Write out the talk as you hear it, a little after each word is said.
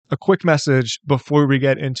a quick message before we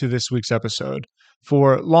get into this week's episode.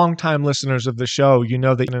 For longtime listeners of the show, you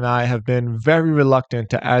know that Ian and I have been very reluctant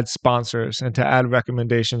to add sponsors and to add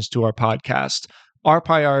recommendations to our podcast. Our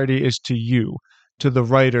priority is to you, to the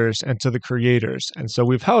writers, and to the creators. And so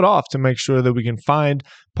we've held off to make sure that we can find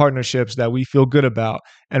partnerships that we feel good about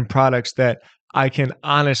and products that I can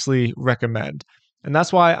honestly recommend. And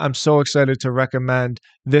that's why I'm so excited to recommend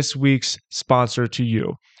this week's sponsor to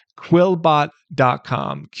you,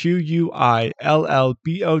 Quillbot.com, Quillbot.com.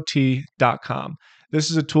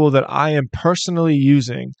 This is a tool that I am personally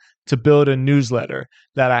using to build a newsletter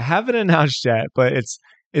that I haven't announced yet, but it's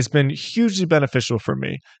been hugely beneficial for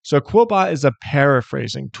me. So Quillbot is a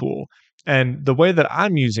paraphrasing tool. And the way that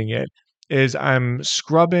I'm using it is I'm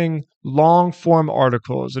scrubbing long form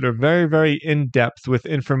articles that are very, very in depth with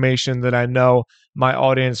information that I know my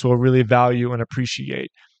audience will really value and appreciate.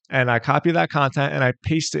 And I copy that content and I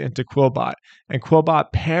paste it into Quillbot. And Quillbot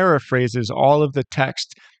paraphrases all of the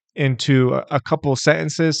text into a couple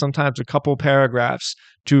sentences, sometimes a couple paragraphs,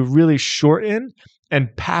 to really shorten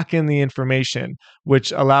and pack in the information,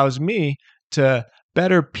 which allows me to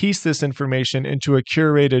better piece this information into a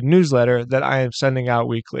curated newsletter that I am sending out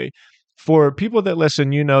weekly. For people that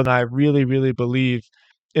listen, you know that I really, really believe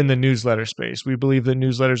in the newsletter space. We believe that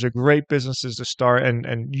newsletters are great businesses to start,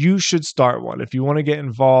 and you should start one. If you want to get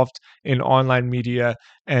involved in online media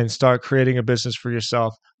and start creating a business for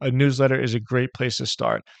yourself, a newsletter is a great place to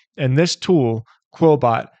start. And this tool,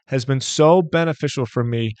 Quillbot, has been so beneficial for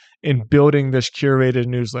me in building this curated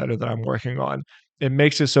newsletter that I'm working on. It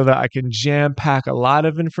makes it so that I can jam pack a lot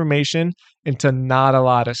of information into not a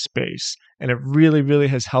lot of space. And it really, really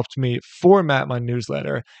has helped me format my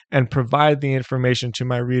newsletter and provide the information to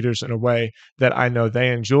my readers in a way that I know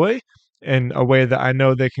they enjoy, in a way that I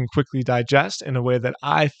know they can quickly digest, in a way that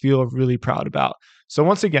I feel really proud about. So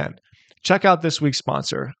once again, check out this week's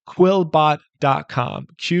sponsor, Quillbot.com,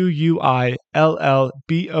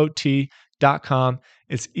 Quillbot.com.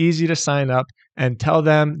 It's easy to sign up, and tell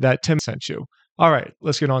them that Tim sent you. All right,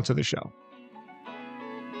 let's get on to the show.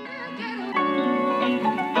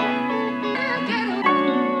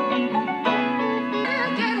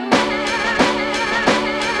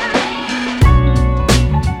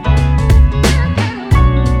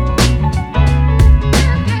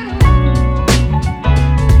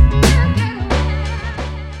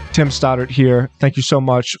 Tim Stoddard here. Thank you so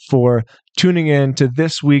much for tuning in to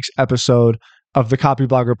this week's episode of the Copy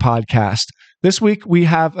Blogger Podcast. This week, we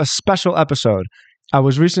have a special episode. I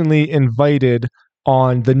was recently invited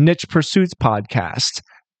on the Niche Pursuits podcast,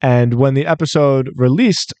 and when the episode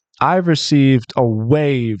released, I received a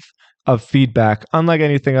wave of feedback, unlike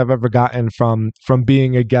anything I've ever gotten from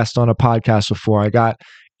being a guest on a podcast before. I got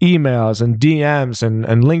emails and DMs and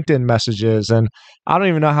LinkedIn messages, and I don't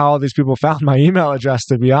even know how all these people found my email address,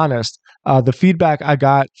 to be honest. The feedback I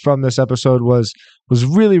got from this episode was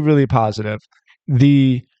really, really positive.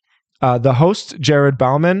 The host, Jarod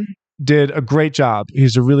Bauman, did a great job.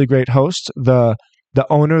 He's a really great host. The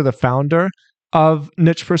owner, the founder of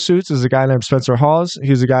Niche Pursuits is a guy named Spencer Hawes.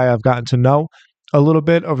 He's a guy I've gotten to know a little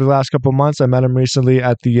bit over the last couple of months. I met him recently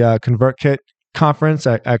at the ConvertKit conference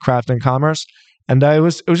at Craft and Commerce. And it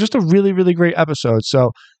was just a really, really great episode. So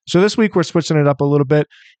this week we're switching it up a little bit.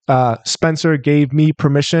 Spencer gave me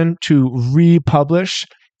permission to republish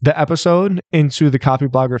the episode into the Copy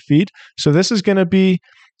Blogger feed. So this is going to be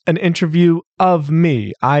an interview of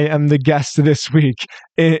me. I am the guest this week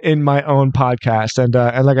in my own podcast. And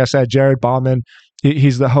like I said, Jarod Bauman,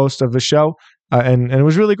 he's the host of the show. And it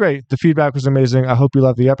was really great. The feedback was amazing. I hope you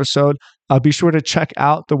love the episode. Be sure to check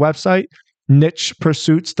out the website,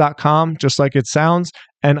 nichepursuits.com, just like it sounds,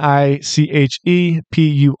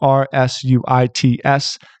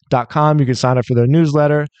 nichepursuits.com. You can sign up for their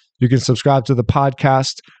newsletter. You can subscribe to the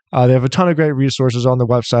podcast. They have a ton of great resources on the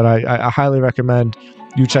website. I highly recommend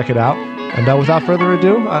you check it out. And without further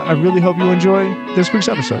ado, I really hope you enjoy this week's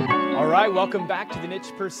episode. All right, welcome back to the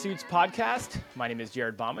Niche Pursuits podcast. My name is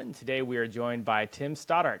Jarod Bauman. Today we are joined by Tim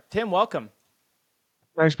Stoddard. Tim, welcome.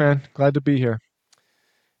 Thanks, man. Glad to be here.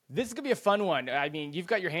 This is going to be a fun one. I mean, you've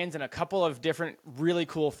got your hands in a couple of different really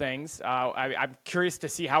cool things. I'm curious to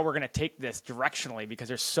see how we're going to take this directionally because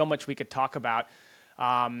there's so much we could talk about.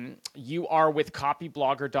 You are with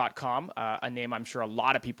copyblogger.com, a name I'm sure a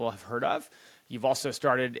lot of people have heard of. You've also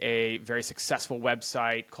started a very successful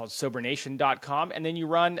website called sobernation.com, and then you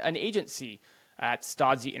run an agency at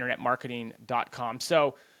stodsyinternetmarketing.com.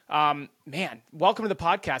 So, man, welcome to the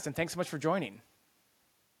podcast, and thanks so much for joining.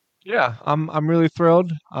 Yeah, I'm really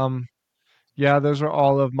thrilled. Yeah, those are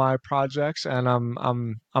all of my projects, and I'm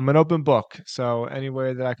an open book. So any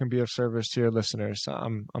way that I can be of service to your listeners,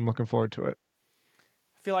 I'm looking forward to it.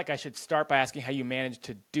 feel like I should start by asking how you managed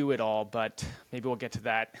to do it all, but maybe we'll get to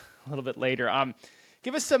that a little bit later.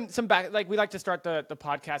 Give us some back. Like we like to start the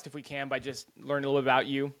podcast if we can by just learning a little bit about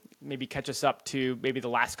you. Maybe catch us up to maybe the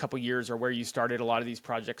last couple years or where you started a lot of these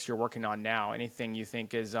projects you're working on now. Anything you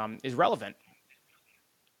think is relevant.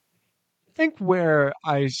 I think where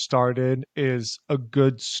I started is a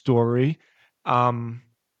good story. Um,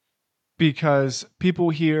 because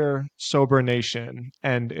people hear Sober Nation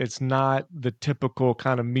and it's not the typical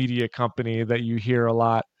kind of media company that you hear a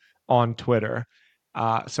lot on Twitter.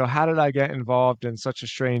 So how did I get involved in such a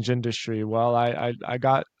strange industry? Well, I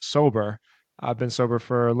got sober. I've been sober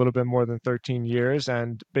for a little bit more than 13 years,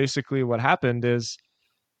 and basically what happened is,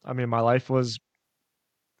 I mean, my life was,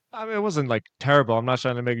 I mean, it wasn't like terrible. I'm not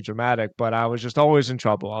trying to make it dramatic, but I was just always in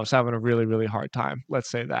trouble. I was having a really, really hard time.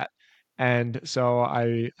 Let's say that. And so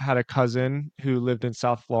I had a cousin who lived in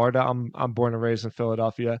South Florida. I'm born and raised in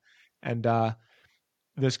Philadelphia, and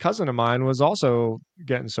this cousin of mine was also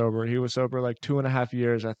getting sober. He was sober like 2.5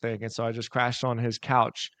 years, I think. And so I just crashed on his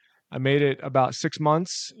couch. I made it about 6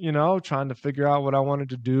 months, trying to figure out what I wanted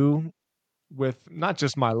to do with not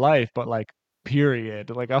just my life, but like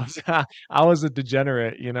period. Like I was I was a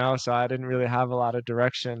degenerate, so I didn't really have a lot of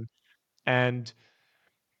direction. And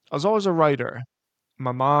I was always a writer.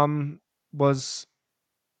 My mom was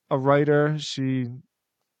a writer. She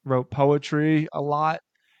wrote poetry a lot.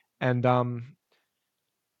 And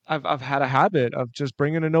I've had a habit of just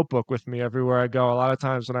bringing a notebook with me everywhere I go. A lot of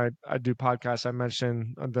times when I do podcasts, I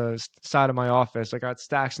mention on the side of my office, I got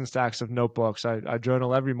stacks and stacks of notebooks. I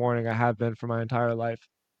journal every morning. I have been for my entire life.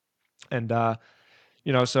 And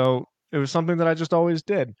so it was something that I just always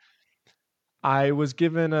did. I was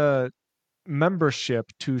given a membership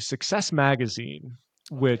to Success Magazine,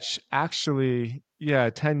 Okay. which actually, yeah,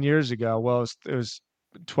 10 years ago, well, it was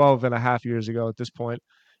 12 and a half years ago at this point,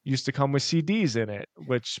 used to come with CDs in it,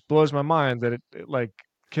 which blows my mind that like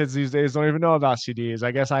kids these days don't even know about CDs.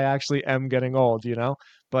 I guess I actually am getting old.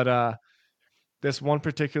 But this one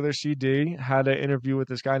particular CD had an interview with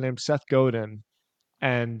this guy named Seth Godin,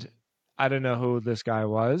 and I didn't know who this guy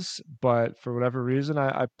was, but for whatever reason,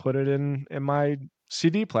 I put it in my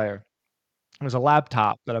CD player. It was a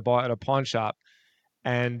laptop that I bought at a pawn shop,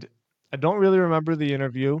 and I don't really remember the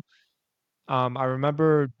interview. I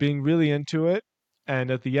remember being really into it,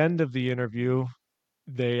 and at the end of the interview,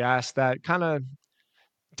 they asked that kind of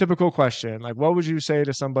typical question, like, "What would you say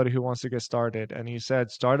to somebody who wants to get started?" And he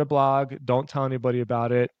said, "Start a blog, don't tell anybody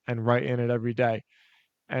about it, and write in it every day."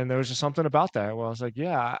 And there was just something about that. Well, I was like,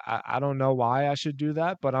 yeah, I don't know why I should do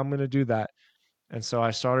that, but I'm going to do that. And so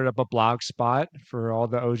I started up a blog spot for all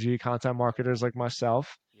the OG content marketers like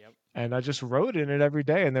myself. Yep. And I just wrote in it every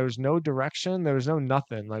day. And there was no direction, there was no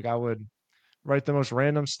nothing. Like I would write the most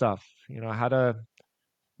random stuff, how to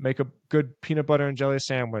make a good peanut butter and jelly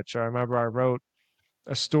sandwich. I remember I wrote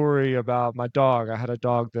a story about my dog. I had a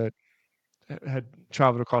dog that had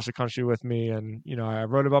traveled across the country with me, and I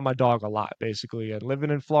wrote about my dog a lot, basically, and living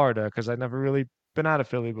in Florida because I'd never really been out of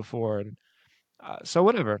Philly before, and so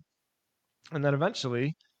whatever. And then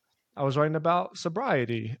eventually I was writing about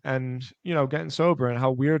sobriety and getting sober and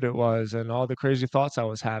how weird it was and all the crazy thoughts I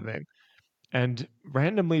was having. And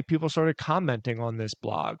randomly people started commenting on this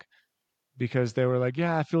blog because they were like,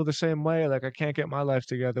 yeah, I feel the same way, like I can't get my life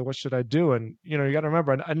together, what should I do? And you got to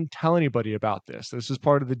remember, I didn't tell anybody about this is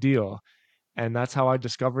part of the deal. And that's how I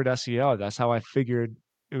discovered SEO. That's how I figured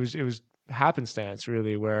it was happenstance,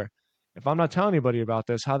 really, where if I'm not telling anybody about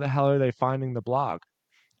this, how the hell are they finding the blog?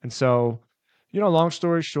 And so, long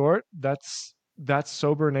story short, that's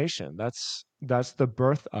Sober Nation. That's the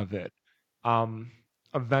birth of it. Um,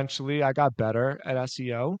 Eventually I got better at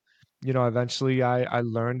SEO. Eventually I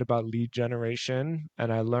learned about lead generation,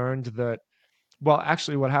 and I learned that, well,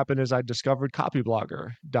 actually what happened is I discovered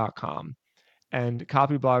copyblogger.com. And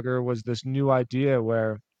Copyblogger was this new idea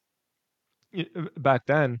where back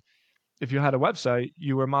then, if you had a website,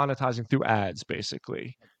 you were monetizing through ads,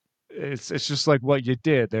 basically. It's just like what you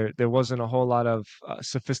did. There wasn't a whole lot of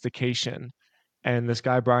sophistication. And this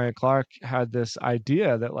guy Brian Clark had this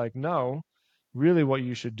idea that, like, no, really what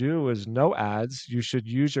you should do is no ads. You should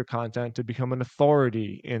use your content to become an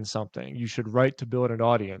authority in something. You should write to build an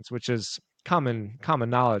audience, which is common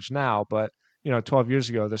knowledge now, but 12 years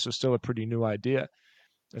ago this was still a pretty new idea.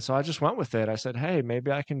 And so I just went with it. I said, hey,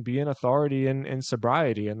 maybe I can be an authority in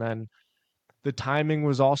sobriety. And then the timing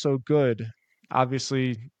was also good.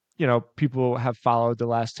 Obviously, people have followed the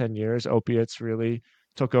last 10 years. Opiates really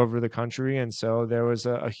took over the country. And so there was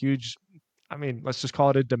a huge, I mean, let's just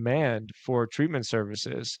call it a demand for treatment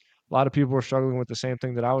services. A lot of people were struggling with the same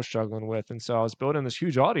thing that I was struggling with. And so I was building this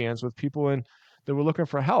huge audience with people that were looking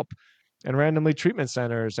for help. And randomly treatment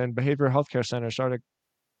centers and behavioral healthcare centers started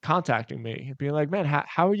contacting me, being like, "Man,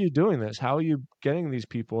 how are you doing this? How are you getting these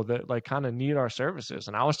people that like kind of need our services?"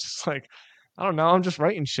 And I was just like, "I don't know. I'm just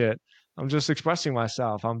writing shit. I'm just expressing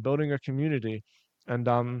myself. I'm building a community." And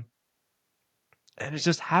and it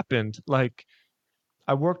just happened. Like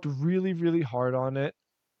I worked really, really hard on it,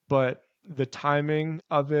 but the timing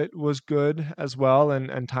of it was good as well.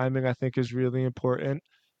 And timing I think is really important.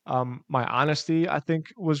 My honesty I think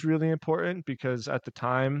was really important because at the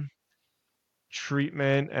time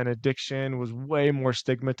treatment and addiction was way more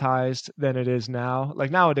stigmatized than it is now.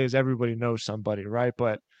 Like nowadays everybody knows somebody, right?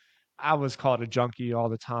 But I was called a junkie all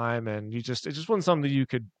the time and it just wasn't something you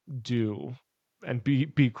could do and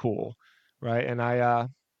be cool, right? And I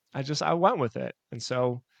went with it. And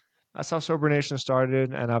so that's how Sober Nation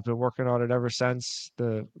started and I've been working on it ever since.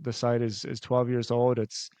 The site is 12 years old.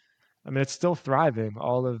 I mean, it's still thriving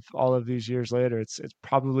all of these years later. It's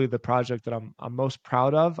probably the project that I'm most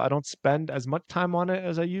proud of. I don't spend as much time on it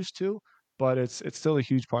as I used to, but it's still a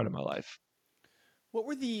huge part of my life. What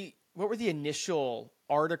were the initial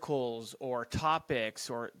articles or topics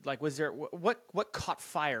or like was there what caught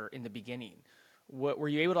fire in the beginning? What were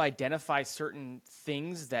you able to identify certain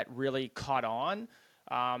things that really caught on?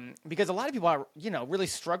 Because a lot of people are, really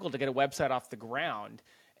struggle to get a website off the ground,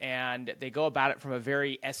 and they go about it from a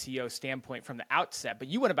very SEO standpoint from the outset. But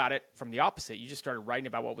you went about it from the opposite. You just started writing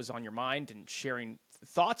about what was on your mind and sharing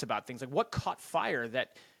thoughts about things. Like what caught fire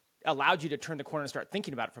that allowed you to turn the corner and start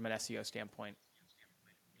thinking about it from an SEO standpoint?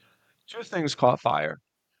 Two things caught fire.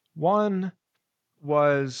 One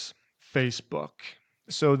was Facebook.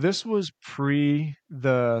 So this was pre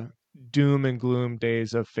the doom and gloom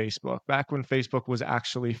days of Facebook, back when Facebook was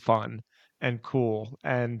actually fun and cool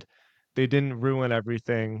and they didn't ruin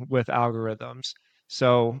everything with algorithms.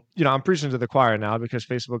 So, I'm preaching to the choir now because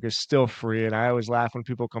Facebook is still free. And I always laugh when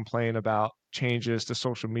people complain about changes to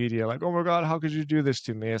social media, like, oh my God, how could you do this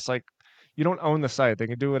to me? It's like, you don't own the site. They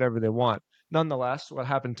can do whatever they want. Nonetheless, what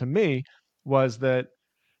happened to me was that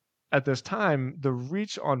at this time, the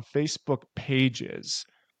reach on Facebook pages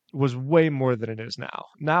was way more than it is now.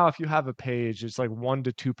 Now, if you have a page, it's like 1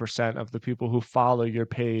 to 2% of the people who follow your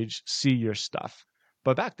page see your stuff.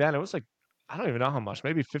 But back then, it was like, I don't even know how much,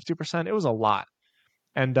 maybe 50%. It was a lot.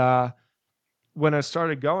 And when I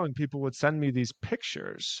started going, people would send me these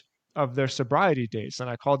pictures of their sobriety dates, and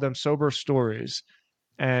I called them sober stories.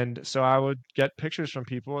 And so I would get pictures from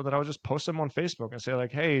people, and then I would just post them on Facebook and say,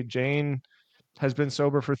 like, hey, Jane has been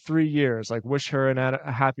sober for 3 years. Like, wish her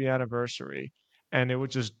a happy anniversary. And it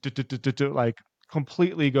would just like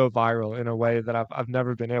completely go viral in a way that I've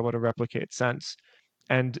never been able to replicate since.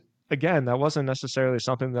 And again, that wasn't necessarily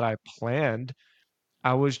something that I planned.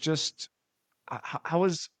 I was just I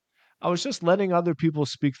was I was just letting other people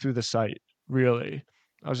speak through the site, really.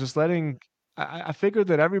 I was just letting I figured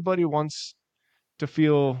that everybody wants to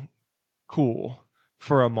feel cool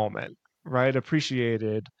for a moment, right?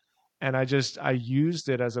 Appreciated. And I used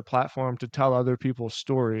it as a platform to tell other people's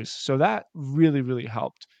stories. So that really, really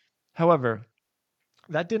helped. However,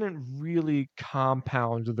 that didn't really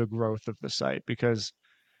compound the growth of the site because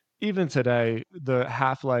even today, the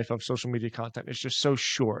half life of social media content is just so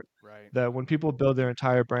short Right. that when people build their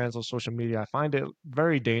entire brands on social media, I find it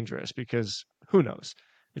very dangerous because who knows?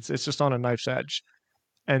 It's just on a knife's edge.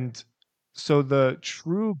 And so the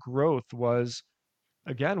true growth was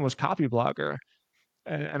Copy Blogger.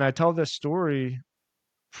 And I tell this story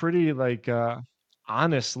pretty like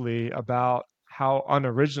honestly about how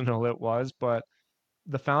unoriginal it was, but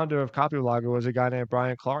the founder of Copy Blogger was a guy named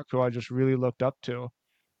Brian Clark who I just really looked up to.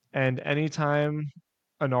 And anytime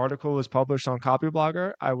an article was published on Copy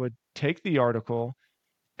Blogger, I would take the article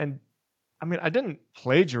and I mean, I didn't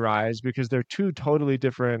plagiarize because they're two totally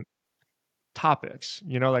different topics.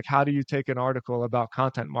 Like how do you take an article about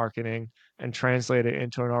content marketing and translate it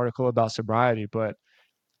into an article about sobriety? But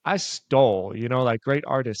I stole, like great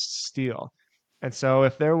artists steal. And so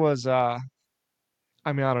if there was I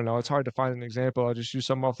mean, I don't know, it's hard to find an example. I'll just use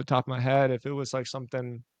some off the top of my head. If it was like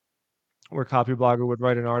something where Copyblogger would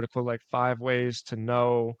write an article like 5 ways to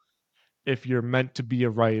know if you're meant to be a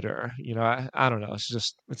writer, I don't know. It's a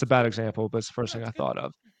It's bad good. example, but it's the first No, thing it's I good. thought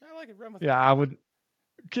of. I like it. Run with it.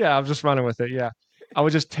 Yeah, I'm just running with it. Yeah. I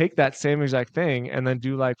would just take that same exact thing and then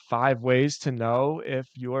do like 5 ways to know if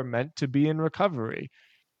you're meant to be in recovery.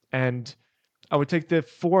 And I would take the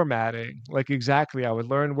formatting, like exactly. I would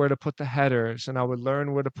learn where to put the headers and I would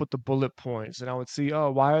learn where to put the bullet points. And I would see,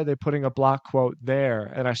 oh, why are they putting a block quote there?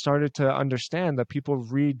 And I started to understand that people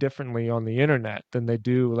read differently on the internet than they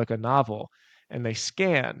do like a novel and they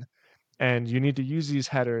scan. And you need to use these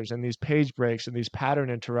headers and these page breaks and these pattern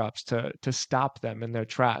interrupts to stop them in their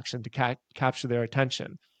tracks and to capture their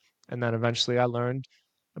attention. And then eventually I learned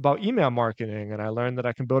about email marketing, and I learned that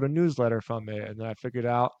I can build a newsletter from it. And then I figured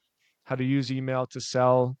out how to use email to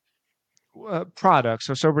sell products.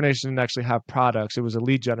 So Sober Nation didn't actually have products; it was a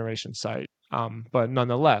lead generation site. But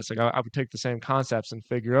nonetheless, like I would take the same concepts and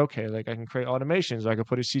figure, okay, like I can create automations, or I could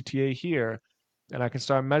put a CTA here, and I can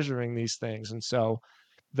start measuring these things. And so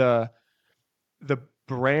the the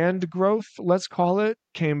brand growth, let's call it,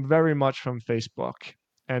 came very much from Facebook.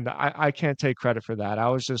 And I can't take credit for that. I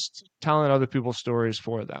was just telling other people's stories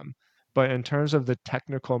for them. But in terms of the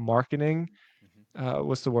technical marketing, Hmm.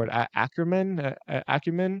 what's the word? Acumen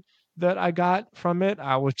that I got from it,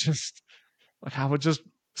 I would just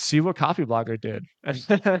see what Copyblogger did,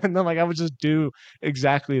 and then like I would just do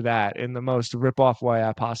exactly that in the most rip off way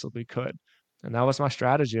I possibly could, and that was my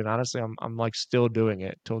strategy. And honestly, I'm like still doing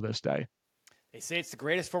it till this day. They say it's the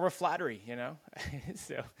greatest form of flattery, you know.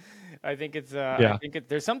 So, I think I Yeah. think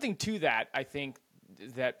there's something to that. I think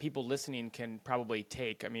that people listening can probably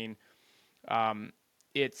take. I mean, um,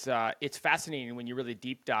 it's fascinating when you really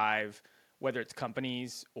deep dive, whether it's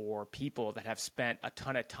companies or people that have spent a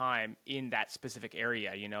ton of time in that specific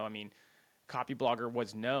area. You know, I mean, Copyblogger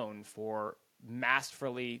was known for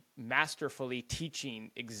masterfully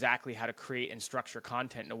teaching exactly how to create and structure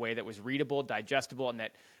content in a way that was readable, digestible, and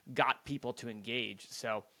that got people to engage.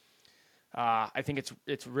 So I think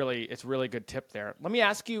it's really good tip there. Let me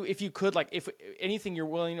ask you if you could, like, if anything you're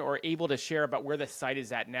willing or able to share about where the site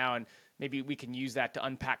is at now, and maybe we can use that to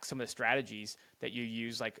unpack some of the strategies that you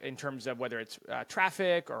use, like in terms of whether it's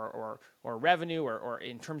traffic or revenue, or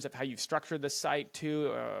in terms of how you've structured the site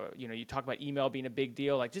too. You know, you talk about email being a big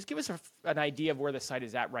deal. Like, just give us an idea of where the site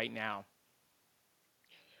is at right now.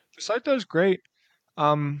 The site does great.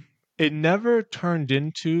 Um, it never turned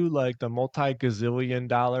into like the multi-gazillion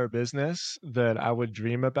dollar business that I would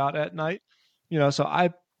dream about at night. So I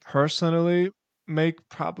personally make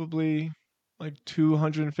probably like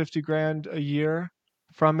 250 grand a year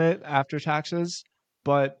from it after taxes.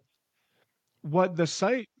 But what the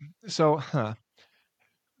site, so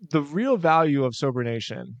the real value of Sober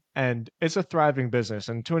Nation, and it's a thriving business,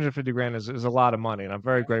 and 250 grand is a lot of money, and I'm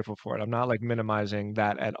very Yeah. grateful for it. I'm not like minimizing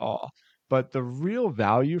that at all. But the real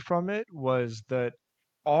value from it was that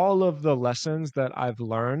all of the lessons that I've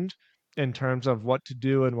learned in terms of what to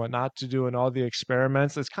do and what not to do and all the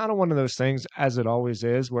experiments, it's kind of one of those things, as it always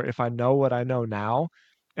is, where if I know what I know now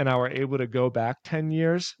and I were able to go back 10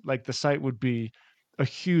 years, like the site would be a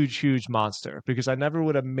huge monster, because I never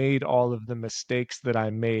would have made all of the mistakes that I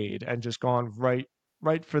made and just gone right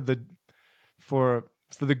for for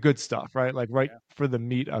the good stuff, right? Like right Yeah. for the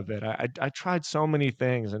meat of it. I tried so many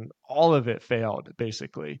things and all of it failed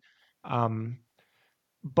basically. Um,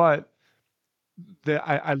 but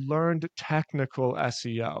I learned technical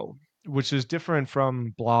SEO, which is different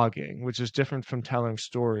from blogging, which is different from telling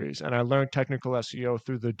stories. And I learned technical SEO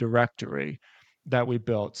through the directory that we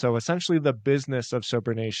built. So essentially, the business of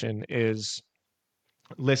Sobernation is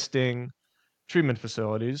listing treatment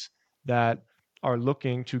facilities that are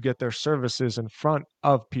looking to get their services in front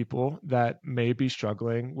of people that may be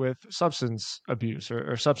struggling with substance abuse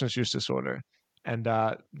or substance use disorder. And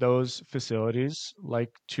those facilities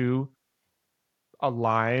like to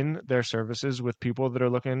align their services with people that are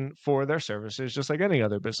looking for their services just like any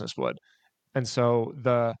other business would. And so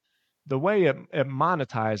the way it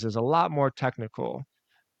monetizes is a lot more technical.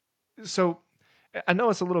 So I know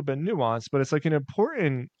it's a little bit nuanced, but it's like an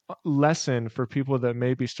important lesson for people that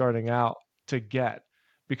may be starting out to get,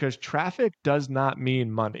 because traffic does not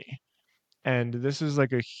mean money. And this is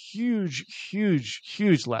like a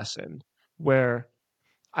huge lesson where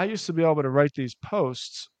I used to be able to write these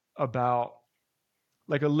posts about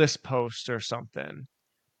like a list post or something.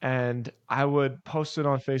 And I would post it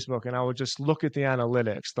on Facebook and I would just look at the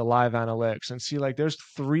analytics, the live analytics, and see like there's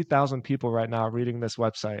 3,000 people right now reading this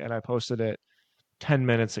website. And I posted it 10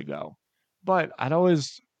 minutes ago. But I'd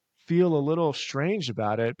always feel a little strange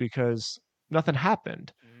about it because nothing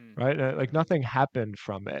happened, Mm. right? Like nothing happened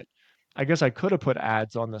from it. I guess I could have put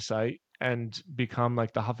ads on the site and become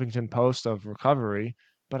like the Huffington Post of recovery,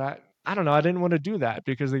 but I don't know, I didn't want to do that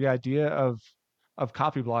because the idea of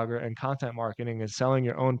Copyblogger and content marketing and selling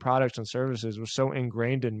your own products and services was so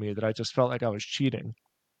ingrained in me that I just felt like I was cheating.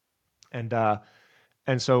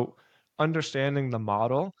 And so understanding the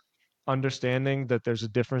model, understanding that there's a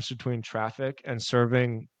difference between traffic and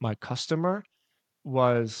serving my customer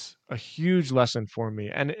was a huge lesson for me.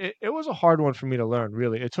 And it was a hard one for me to learn,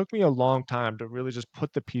 really. It took me a long time to really just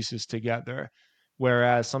put the pieces together.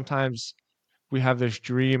 Whereas sometimes we have this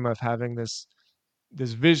dream of having this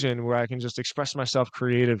this vision where I can just express myself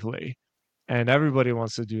creatively, and everybody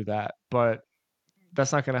wants to do that, but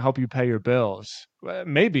that's not going to help you pay your bills. Well,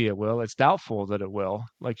 maybe it will. It's doubtful that it will.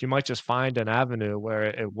 Like you might just find an avenue where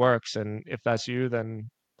it works, and if that's you, then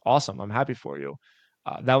awesome. I'm happy for you.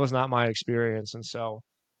 That was not my experience, and so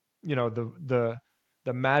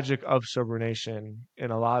the magic of Sobernation in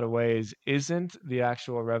a lot of ways isn't the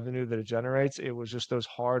actual revenue that it generates. It was just those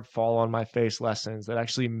hard fall on my face lessons that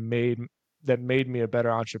actually made me a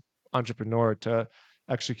better entrepreneur to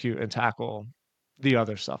execute and tackle the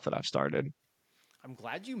other stuff that I've started. I'm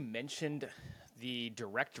glad you mentioned the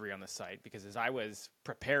directory on the site because as I was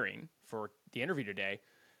preparing for the interview today,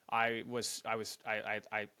 I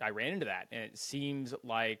ran into that, and it seems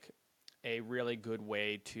like a really good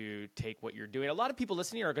way to take what you're doing. A lot of people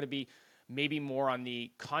listening are going to be maybe more on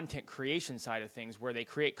the content creation side of things where they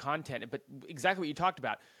create content, but exactly what you talked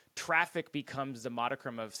about. Traffic becomes the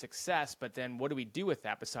modicum of success, but then what do we do with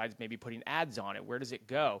that besides maybe putting ads on it? Where does it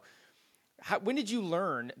go? When did you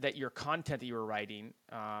learn that your content that you were writing,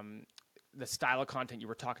 the style of content you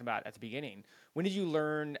were talking about at the beginning, when did you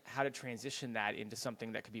learn how to transition that into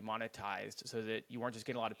something that could be monetized so that you weren't just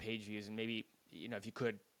getting a lot of page views? And maybe, if you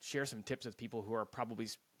could share some tips with people who are probably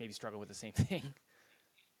maybe struggling with the same thing.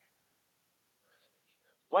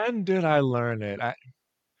 When did I learn it?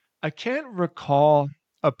 I can't recall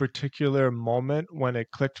a particular moment when it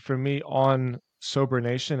clicked for me on Sober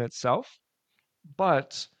Nation itself,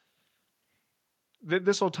 but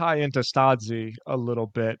this will tie into Stodzy a little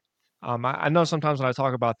bit. I know sometimes when I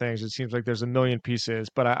talk about things, it seems like there's a million pieces,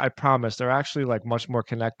 but I promise they're actually like much more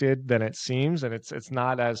connected than it seems, and it's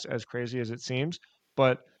not as crazy as it seems.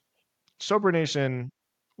 But Sober Nation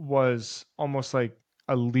was almost like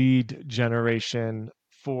a lead generation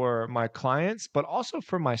for my clients, but also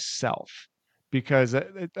for myself, because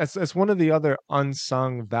that's one of the other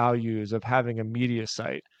unsung values of having a media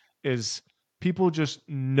site is people just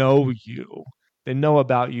know you. They know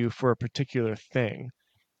about you for a particular thing.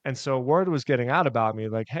 And so word was getting out about me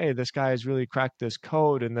like, hey, this guy has really cracked this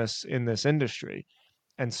code in this industry.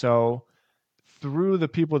 And so through the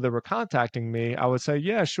people that were contacting me, I would say,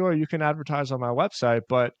 yeah, sure, you can advertise on my website,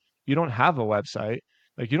 but you don't have a website.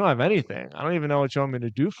 Like, you don't have anything. I don't even know what you want me to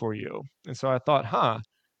do for you. And so I thought,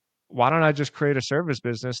 why don't I just create a service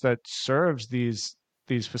business that serves these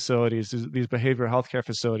facilities, these behavioral healthcare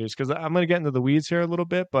facilities? Because I'm going to get into the weeds here a little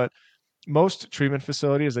bit, but most treatment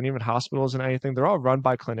facilities and even hospitals and anything, they're all run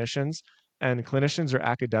by clinicians, and clinicians are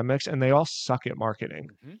academics and they all suck at marketing.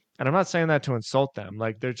 Mm-hmm. And I'm not saying that to insult them.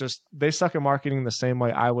 Like they suck at marketing the same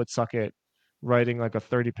way I would suck at writing like a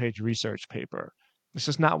 30-page research paper. It's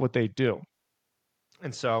just not what they do.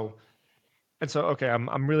 And so okay,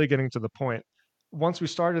 I'm really getting to the point. Once we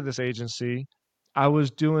started this agency, I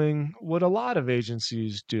was doing what a lot of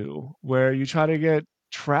agencies do, where you try to get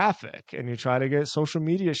traffic and you try to get social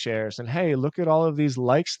media shares and hey, look at all of these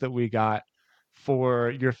likes that we got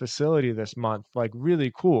for your facility this month. Like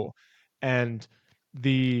really cool. And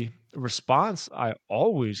the response I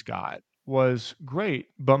always got was great,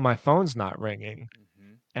 but my phone's not ringing.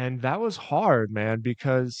 Mm-hmm. And that was hard, man,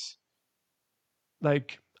 because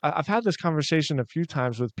like I've had this conversation a few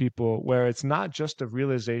times with people where it's not just a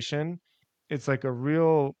realization, it's like a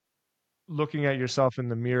real looking at yourself in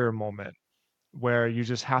the mirror moment where you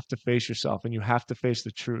just have to face yourself and you have to face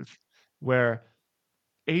the truth. Where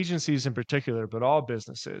agencies in particular, but all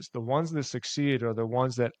businesses, the ones that succeed are the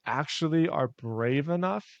ones that actually are brave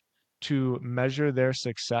enough to measure their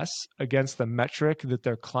success against the metric that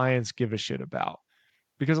their clients give a shit about.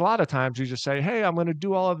 Because a lot of times you just say, "Hey, I'm going to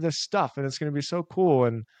do all of this stuff and it's going to be so cool."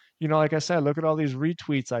 And, like I said, look at all these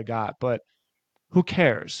retweets I got, but who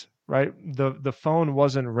cares, right? The phone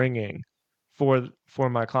wasn't ringing for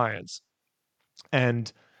my clients.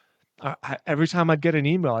 And every time I'd get an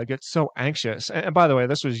email, I get so anxious. And by the way,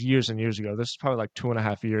 this was years and years ago. This is probably like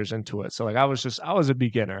 2.5 years into it. So like I was a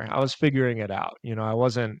beginner. I was figuring it out. I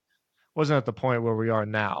wasn't at the point where we are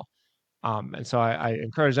now. And so I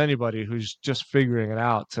encourage anybody who's just figuring it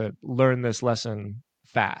out to learn this lesson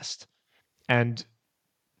fast. And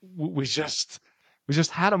we just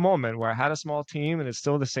had a moment where I had a small team, and it's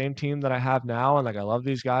still the same team that I have now. And like I love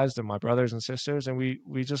these guys, they're my brothers and sisters. And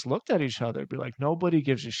we just looked at each other, be like, nobody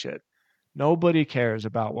gives a shit. Nobody cares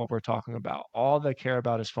about what we're talking about. All they care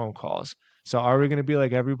about is phone calls. So are we going to be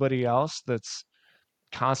like everybody else that's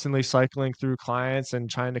constantly cycling through clients and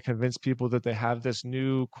trying to convince people that they have this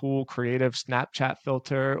new cool creative Snapchat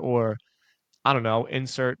filter, or I don't know,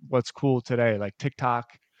 insert what's cool today, like TikTok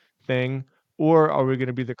thing? Or are we going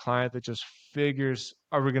to be the client that just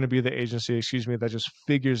are we going to be the agency, excuse me, that just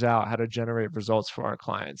figures out how to generate results for our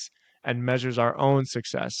clients and measures our own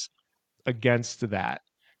success against that.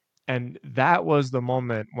 And that was the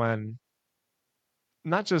moment when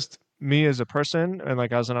not just me as a person and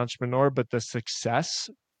like as an entrepreneur, but the success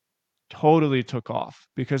totally took off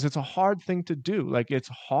because it's a hard thing to do. Like it's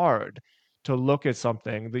hard to look at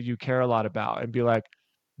something that you care a lot about and be like,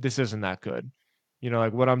 this isn't that good.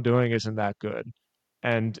 Like what I'm doing isn't that good.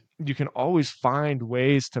 And you can always find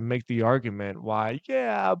ways to make the argument why,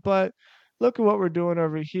 yeah, but look at what we're doing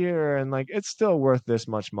over here. And like, it's still worth this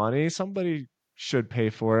much money. Somebody should pay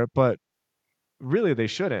for it. But really, they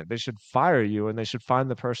shouldn't. They should fire you and they should find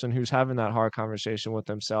the person who's having that hard conversation with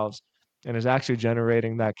themselves and is actually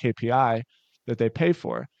generating that KPI that they pay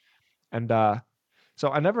for. And so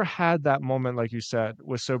I never had that moment, like you said,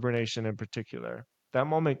 with Sober Nation in particular. That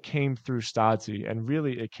moment came through Stodzy, and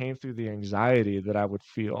really it came through the anxiety that I would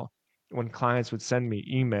feel when clients would send me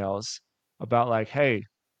emails about, like, hey,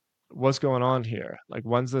 what's going on here? Like,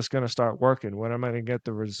 when's this going to start working? When am I going to get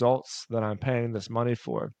the results that I'm paying this money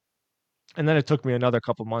for? And then it took me another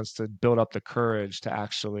couple months to build up the courage to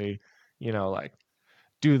actually, like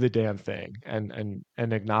do the damn thing and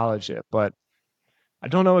acknowledge it. But I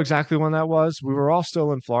don't know exactly when that was. We were all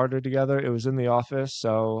still in Florida together. It was in the office.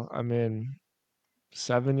 So, I mean,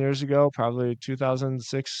 7 years ago, probably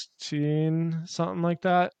 2016, something like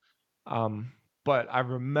that. Um, but I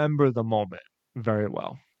remember the moment very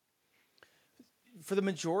well. For the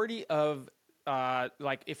majority of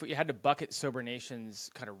like if we had to bucket Sober Nation's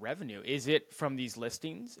kind of revenue, is it from these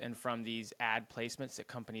listings and from these ad placements that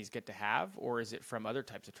companies get to have, or is it from other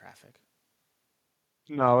types of traffic?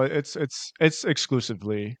 No, it's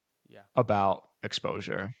exclusively Yeah. about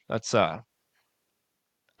exposure.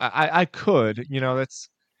 I could, it's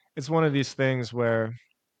one of these things where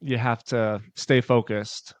you have to stay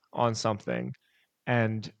focused on something.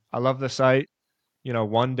 And I love the site.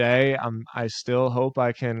 One day I still hope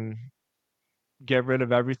I can get rid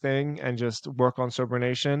of everything and just work on Sober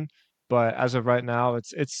Nation. But as of right now,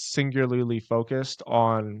 it's singularly focused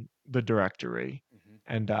on the directory.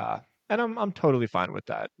 Hmm. And I'm totally fine with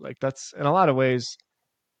that. Like that's in a lot of ways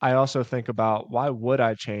I also think about why would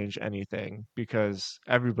I change anything? Because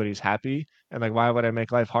everybody's happy, and like why would I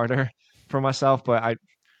make life harder for myself? But I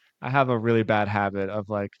have a really bad habit of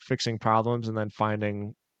like fixing problems and then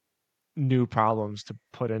finding new problems to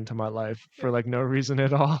put into my life for like no reason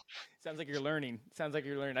at all. Sounds like you're learning. Sounds like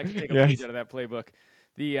you're learning. I could take a page Yes. out of that playbook.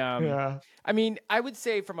 The Yeah. I mean, I would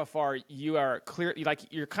say from afar, you are clear.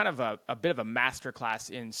 Like you're kind of a bit of a master class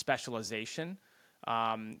in specialization.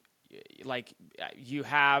 Um, like you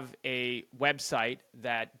have a website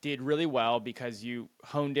that did really well because you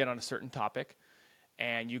honed in on a certain topic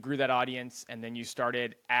and you grew that audience, and then you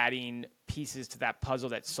started adding pieces to that puzzle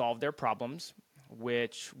that solved their problems,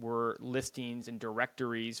 which were listings and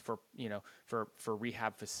directories for for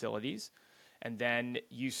rehab facilities. And then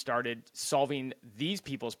you started solving these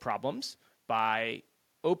people's problems by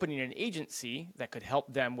opening an agency that could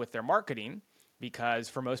help them with their marketing, because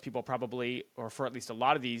for most people probably, or for at least a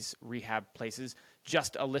lot of these rehab places,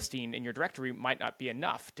 just a listing in your directory might not be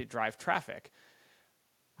enough to drive traffic.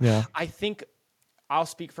 Yeah. I think I'll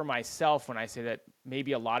speak for myself when I say that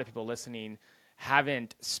maybe a lot of people listening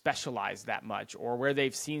haven't specialized that much, or where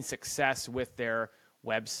they've seen success with their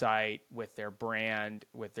website, with their brand,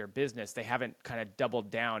 with their business, they haven't kind of doubled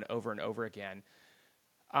down over and over again.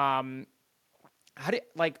 Um, how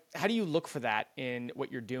do you look for that in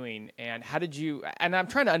what you're doing, and how did you? And I'm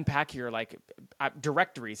trying to unpack here, like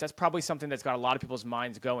directories. That's probably something that's got a lot of people's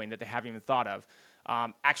minds going that they haven't even thought of.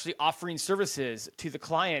 Actually, offering services to the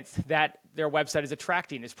clients that their website is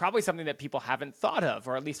attracting is probably something that people haven't thought of,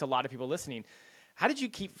 or at least a lot of people listening. How did you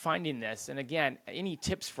keep finding this? And again, any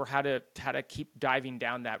tips for how to keep diving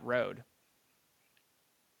down that road?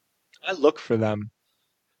 I look for them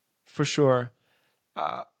for sure.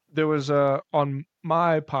 There was on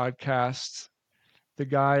my podcast, the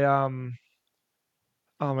guy oh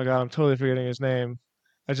my God, I'm totally forgetting his name.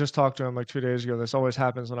 I just talked to him like 2 days ago. This always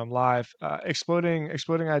happens when I'm live. Exploding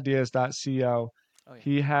ideas.co. Oh yeah.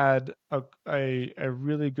 He had a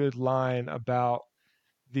really good line about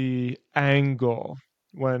the angle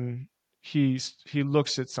when he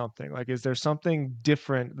looks at something. Like, is there something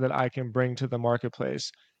different that I can bring to the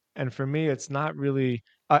marketplace? And for me, it's not really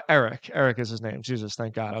Eric. Eric is his name. Jesus,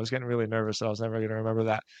 thank God. I was getting really nervous that I was never going to remember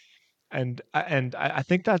that. And I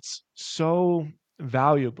think that's so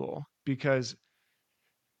valuable because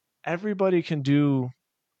everybody can do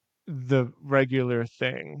the regular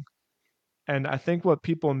thing. And I think what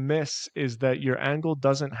people miss is that your angle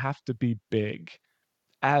doesn't have to be big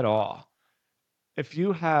at all. If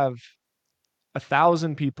you have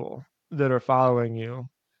 1,000 people that are following you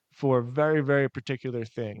for a very, very particular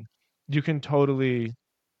thing, you can totally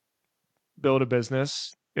build a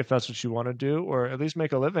business if that's what you want to do, or at least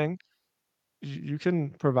make a living, you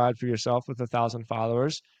can provide for yourself with 1,000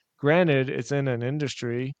 followers. Granted, it's in an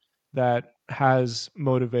industry that has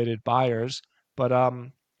motivated buyers, but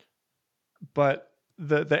but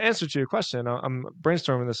the answer to your question, I'm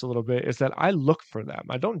brainstorming this a little bit, is that I look for them.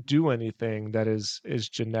 I don't do anything that is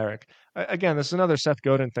generic. Again, this is another Seth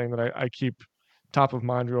Godin thing that I keep top of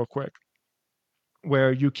mind real quick,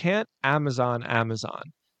 where you can't Amazon.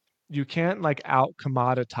 You can't like out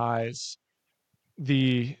commoditize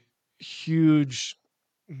the huge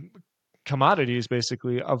commodities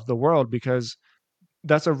basically of the world, because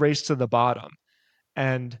that's a race to the bottom.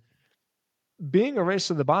 And being a race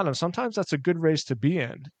to the bottom, sometimes that's a good race to be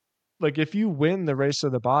in. Like if you win the race to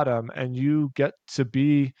the bottom and you get to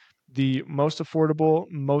be the most affordable,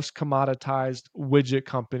 most commoditized widget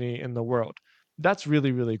company in the world, that's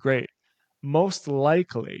really, really great. Most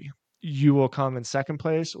likely, you will come in second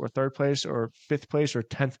place or third place or fifth place or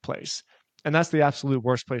 10th place. And that's the absolute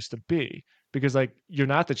worst place to be, because like you're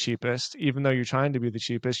not the cheapest, even though you're trying to be the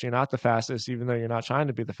cheapest. You're not the fastest, even though you're not trying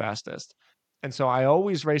to be the fastest. And so I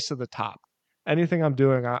always race to the top. Anything I'm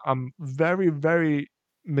doing, I'm very, very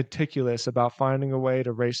meticulous about finding a way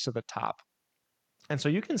to race to the top. And so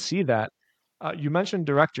you can see that. You mentioned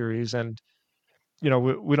directories, and we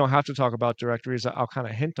don't have to talk about directories. I'll kind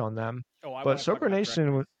of hint on them. Oh, I But want to talk Sober about Nation,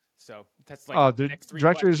 directories. So that's like oh, the the next three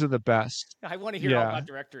directories questions. are the best. I want to hear all Yeah, about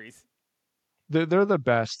directories. they're the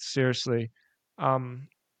best. Seriously. Um,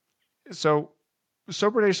 so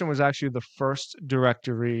Sober Nation was actually the first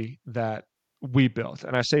directory that we built,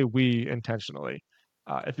 and I say we intentionally.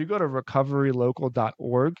 If you go to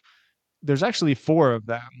recoverylocal.org, there's actually four of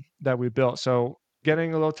them that we built. So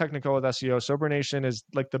getting a little technical with SEO, Sober Nation is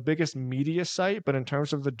like the biggest media site, but in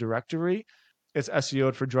terms of the directory, it's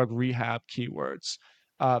SEO'd for drug rehab keywords.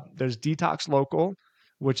 There's Detox Local,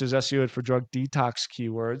 which is SEO'd for drug detox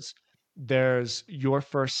keywords. There's Your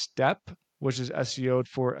First Step, which is SEO'd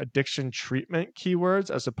for addiction treatment keywords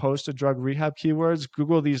as opposed to drug rehab keywords.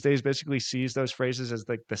 Google these days basically sees those phrases as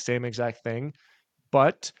like the same exact thing,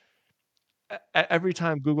 but every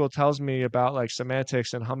time Google tells me about like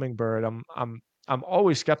semantics and hummingbird, I'm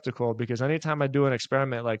always skeptical, because anytime I do an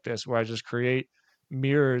experiment like this where I just create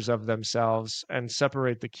mirrors of themselves and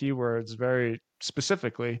separate the keywords very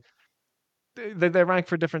specifically, they rank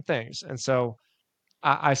for different things. And so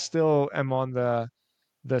I still am on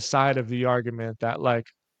the side of the argument that like,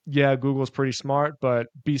 yeah, Google's pretty smart, but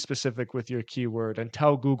be specific with your keyword and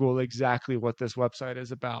tell Google exactly what this website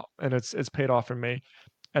is about. And it's paid off for me.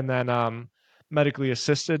 And then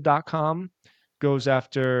medicallyassisted.com goes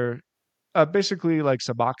after basically like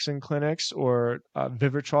Suboxone clinics or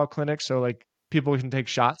Vivitrol clinics. So like people can take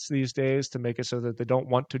shots these days to make it so that they don't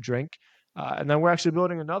want to drink. And then we're actually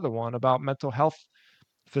building another one about mental health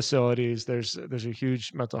facilities. There's a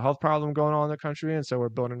huge mental health problem going on in the country, and so we're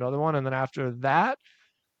building another one. And then after that,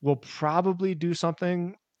 we'll probably do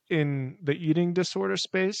something in the eating disorder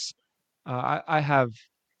space. I have,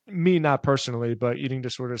 me not personally, but eating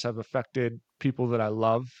disorders have affected people that I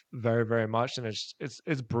love very, very much, and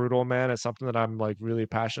it's brutal, man. It's something that I'm like really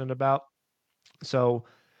passionate about. So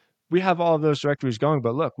we have all of those directories going,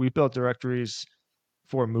 but look, we built directories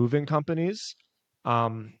for moving companies.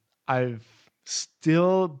 I've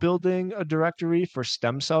still building a directory for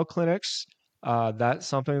stem cell clinics. That's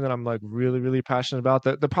something that I'm like really, really passionate about.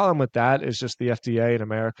 The problem with that is just the FDA in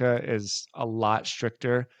America is a lot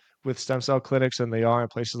stricter with stem cell clinics than they are in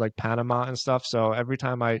places like Panama and stuff. So every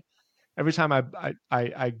time I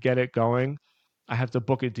get it going, I have to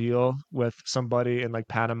book a deal with somebody in like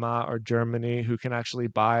Panama or Germany who can actually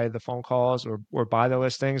buy the phone calls or buy the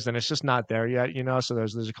listings, and it's just not there yet. So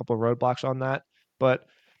there's a couple of roadblocks on that. But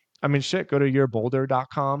I mean, shit, go to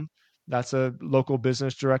yourboulder.com. That's a local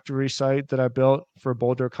business directory site that I built for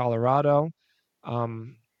Boulder, Colorado.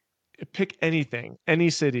 Um, Pick anything, any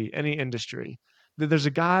city, any industry. There's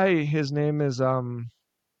a guy, his name is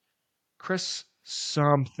Chris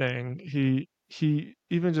something. He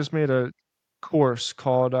even just made a course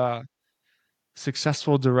called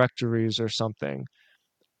Successful Directories or something.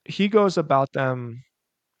 He goes about them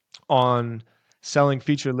on selling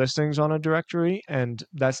featured listings on a directory, and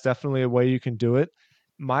that's definitely a way you can do it.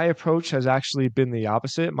 My approach has actually been the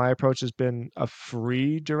opposite. My approach has been a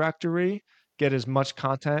free directory. Get as much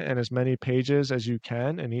content and as many pages as you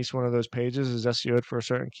can, and each one of those pages is SEO'd for a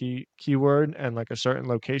certain keyword and like a certain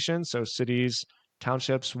location, so cities,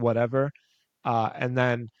 townships, whatever, and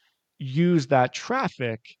then use that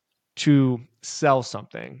traffic to sell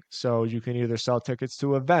something. So you can either sell tickets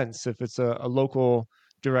to events if it's a local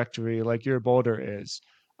directory like your Boulder is.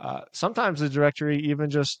 Sometimes the directory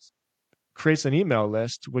even just creates an email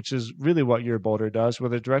list, which is really what your Boulder does, where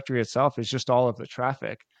the directory itself is just all of the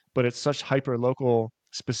traffic, but it's such hyper local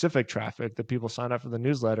specific traffic that people sign up for the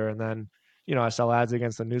newsletter, and then I sell ads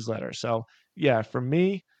against the newsletter. So yeah, for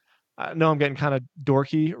me, I know I'm getting kind of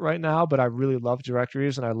dorky right now, but I really love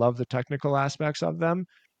directories and I love the technical aspects of them.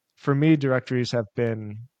 For me, directories have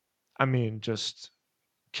been, I mean, just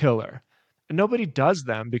killer. And nobody does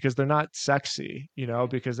them because they're not sexy, Mm.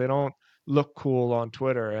 because they don't look cool on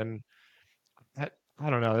Twitter. And I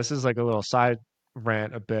don't know, this is like a little side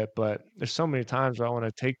rant a bit, but there's so many times where I want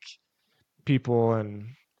to take people and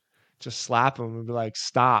just slap them and be like,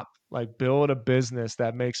 stop, like build a business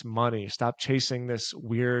that makes money. Stop chasing this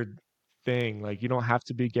weird thing. Like you don't have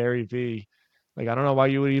to be Gary V. Like I don't know why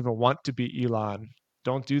you would even want to be Elon.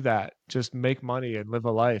 Don't do that. Just make money and live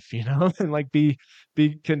a life, and like be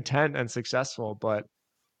content and successful. But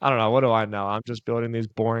I don't know. What do I know? I'm just building these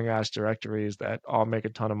boring ass directories that all make a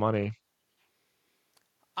ton of money.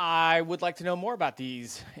 I would like to know more about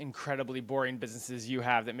these incredibly boring businesses you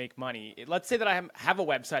have that make money. Let's say that I have a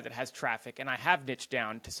website that has traffic and I have niched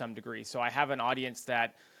down to some degree. So I have an audience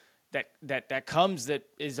that comes that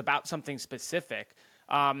is about something specific.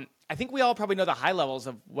 I think we all probably know the high levels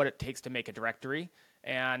of what it takes to make a directory.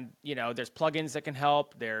 And there's plugins that can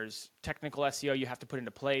help. There's technical SEO you have to put into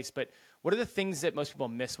place. But what are the things that most people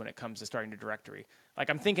miss when it comes to starting a directory? Like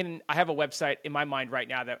I'm thinking, I have a website in my mind right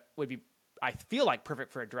now that would be, I feel like,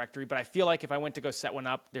 perfect for a directory. But I feel like if I went to go set one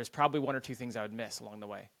up, there's probably one or two things I would miss along the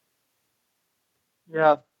way.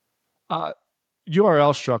 Yeah. Uh,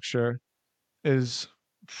 URL structure is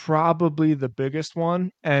probably the biggest one,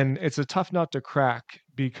 and it's a tough nut to crack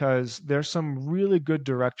because there's some really good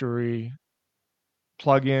directory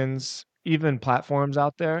plugins, even platforms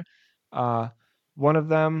out there. Uh, one of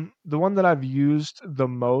them, the one that I've used the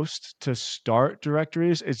most to start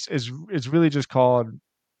directories, it's really just called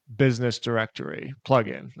Business Directory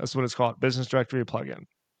plugin. That's what it's called, Business Directory plugin.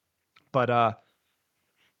 But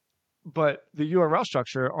the URL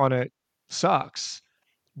structure on it sucks.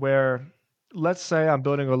 Where let's say I'm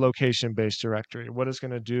building a location based directory. What it's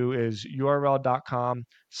going to do is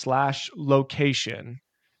url.com/location.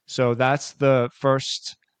 So that's the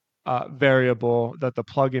first variable that the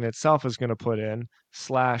plugin itself is going to put in,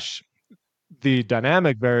 slash the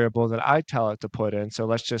dynamic variable that I tell it to put in. So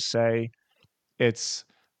let's just say it's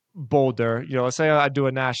Boulder. Let's say I do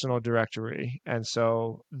a national directory. And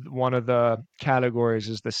so one of the categories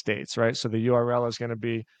is the states, right? So the URL is going to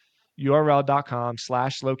be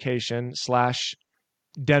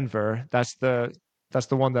url.com/location/Denver. That's the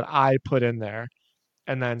one that I put in there.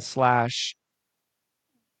 And then slash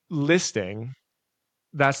listing.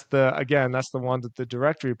 That's the one that the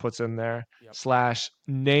directory puts in there, Yep. slash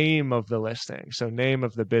name of the listing. So name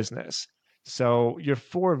of the business. So your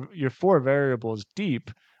four variables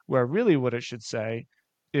deep, where really what it should say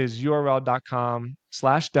is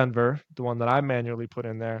url.com/Denver, the one that I manually put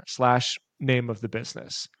in there, slash name of the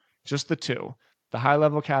business. Just the two, the high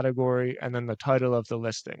level category and then the title of the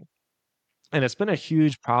listing. And it's been a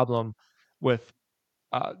huge problem with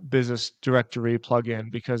business directory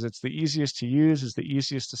plugin because it's the easiest to use, is the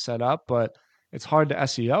easiest to set up, but it's hard to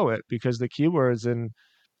SEO it because the keywords in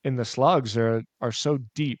the slugs are so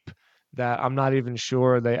deep that I'm not even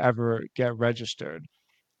sure they ever get registered.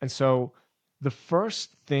 And so the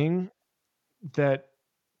first thing that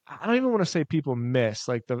I don't even want to say people miss,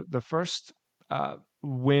 like the first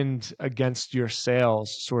wind against your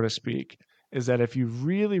sails, so to speak, is that if you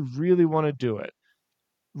really, really want to do it,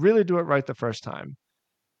 really do it right the first time,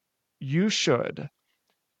 you should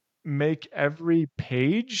make every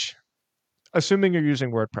page, assuming you're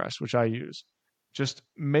using WordPress, which I use, just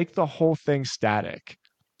make the whole thing static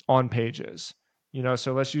on pages.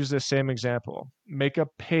 So let's use this same example. Make a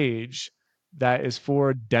page that is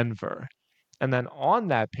for Denver. And then on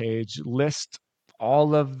that page, list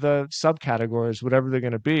all of the subcategories, whatever they're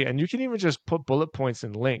going to be. And you can even just put bullet points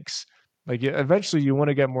and links. Like eventually you want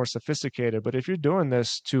to get more sophisticated, but if you're doing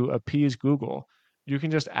this to appease Google, you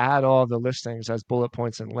can just add all the listings as bullet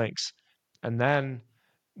points and links. And then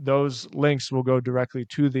those links will go directly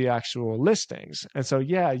to the actual listings. And so,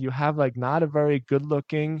 yeah, you have like not a very good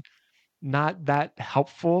looking, not that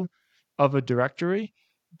helpful of a directory.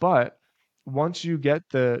 But once you get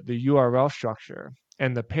the URL structure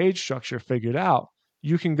and the page structure figured out,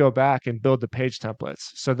 you can go back and build the page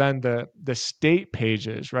templates. So then the state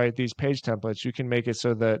pages, right? These page templates, you can make it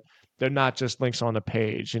so that they're not just links on a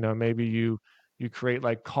page. Maybe you create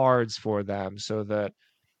like cards for them so that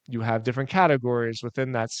you have different categories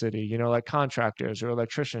within that city, like contractors or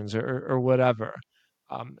electricians or whatever,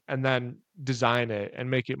 and then design it and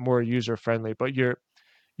make it more user friendly. But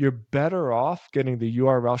you're better off getting the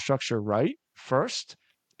URL structure right first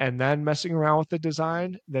and then messing around with the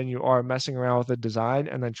design than you are messing around with the design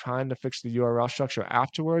and then trying to fix the URL structure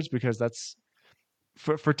afterwards, because that's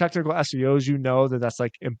for technical SEOs, you know that that's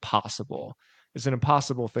like impossible. It's an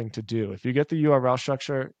impossible thing to do. If you get the URL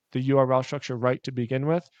structure right to begin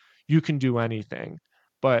with, you can do anything.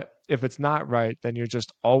 But if it's not right, then you're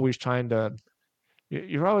just always trying to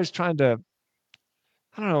you're always trying to,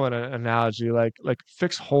 I don't know, an analogy, like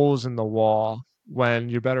fix holes in the wall when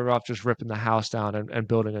you're better off just ripping the house down and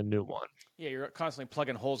building a new one. Yeah, you're constantly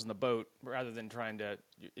plugging holes in the boat rather than trying to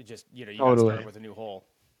just, you got to start Totally. up with a new hole.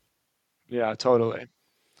 Yeah, totally.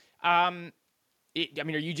 Um, I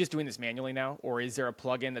mean, are you just doing this manually now, or is there a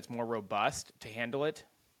plugin that's more robust to handle it?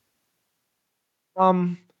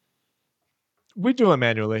 Um, we do it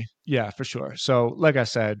manually. Yeah, for sure. So, like I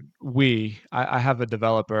said, I have a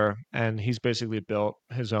developer and he's basically built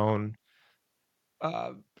his own.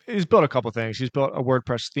 Uh, he's built a couple things. He's built a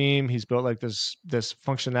WordPress theme. He's built like this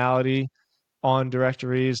functionality on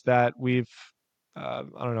directories that we've, I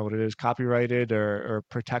don't know what it is, copyrighted or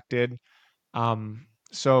protected.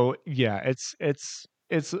 So yeah,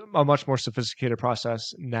 it's a much more sophisticated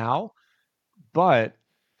process now, but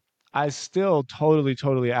I still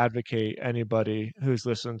totally advocate anybody who's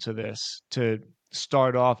listening to this to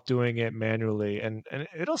start off doing it manually, and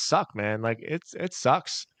it'll suck, man. Like it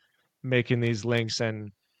sucks making these links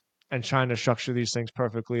and trying to structure these things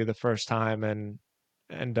perfectly the first time, and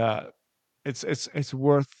it's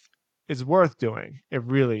worth doing. It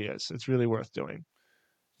really is. It's really worth doing.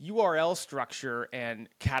 URL structure and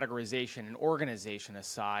categorization and organization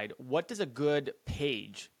aside, what does a good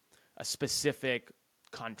page, a specific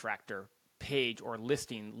contractor page or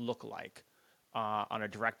listing look like on a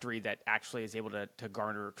directory that actually is able to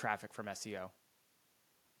garner traffic from SEO?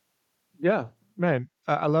 Yeah, man.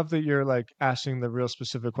 I love that you're like asking the real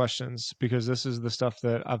specific questions, because this is the stuff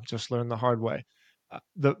that I've just learned the hard way.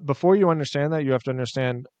 The Before you understand that, you have to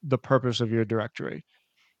understand the purpose of your directory.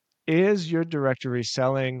 Is your directory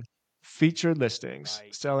selling featured listings,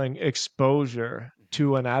 Right. selling exposure Mm-hmm.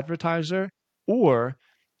 to an advertiser, or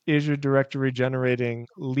is your directory generating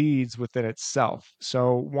leads within itself?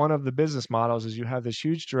 So, one of the business models is you have this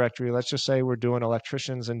huge directory. Let's just say we're doing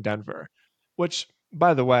electricians in Denver, which,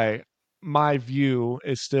 by the way, my view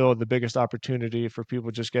is still the biggest opportunity for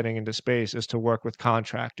people just getting into space is to work with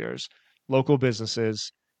contractors, local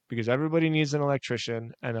businesses, because everybody needs an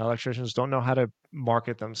electrician and electricians don't know how to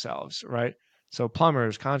market themselves, right? So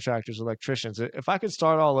plumbers, contractors, electricians. If I could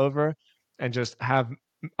start all over and just have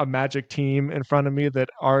a magic team in front of me that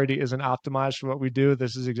already isn't optimized for what we do,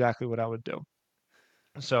 this is exactly what I would do.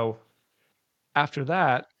 So after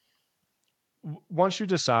that, once you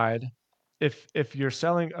decide if you're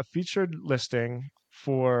selling a featured listing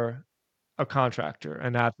for a contractor,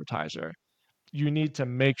 an advertiser, you need to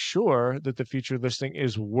make sure that the featured listing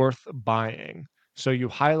is worth buying. So you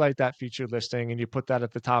highlight that featured listing and you put that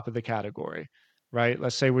at the top of the category, right?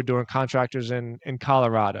 Let's say we're doing contractors in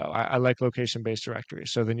Colorado. I like location based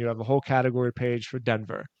directories. So then you have a whole category page for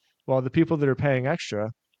Denver. Well, the people that are paying extra,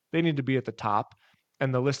 they need to be at the top.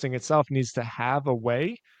 And the listing itself needs to have a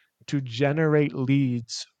way to generate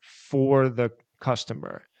leads for the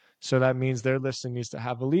customer. So that means their listing needs to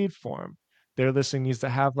have a lead form. Their listing needs to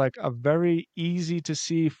have like a very easy to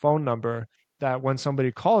see phone number that when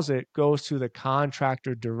somebody calls it goes to the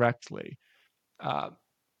contractor directly. Uh,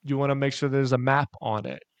 you want to make sure there's a map on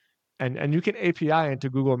it, and you can API into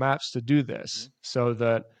Google Maps to do Mm-hmm. this so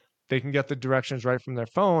that they can get the directions right from their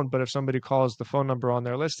phone. But if somebody calls the phone number on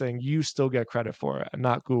their listing, you still get credit for it, and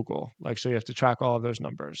not Google. Like, so you have to track all of those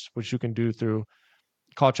numbers, which you can do through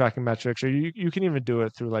call tracking metrics, or you can even do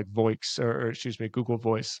it through like Voice or excuse me, Google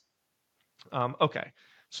Voice. Okay,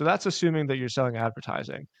 so that's assuming that you're selling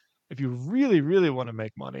advertising. If you really want to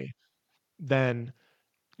make money, then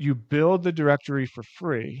you build the directory for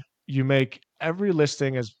free. You make every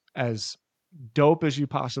listing as dope as you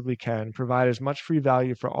possibly can, provide as much free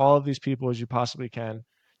value for all of these people as you possibly can,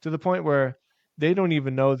 to the point where they don't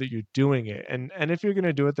even know that you're doing it. And if you're going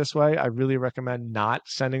to do it this way, I really recommend not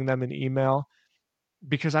sending them an email,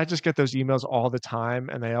 because I just get those emails all the time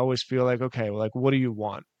and they always feel like, okay, well, like, what do you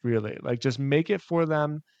want really? Like, just make it for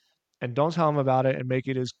them and don't tell them about it and make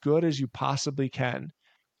it as good as you possibly can.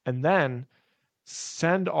 And then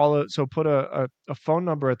send all of, so put a phone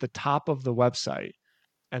number at the top of the website,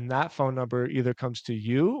 and that phone number either comes to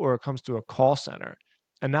you or it comes to a call center.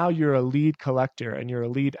 And now you're a lead collector and you're a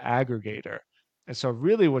lead aggregator. And so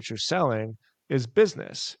really what you're selling is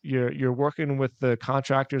business. You're working with the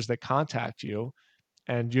contractors that contact you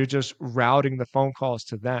and you're just routing the phone calls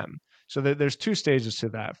to them. So there's two stages to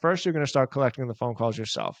that. First, you're going to start collecting the phone calls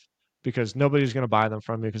yourself because nobody's going to buy them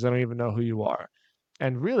from you because they don't even know who you are.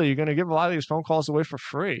 And really, you're going to give a lot of these phone calls away for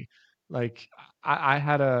free. Like I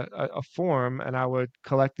had a form and I would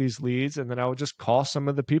collect these leads and then I would just call some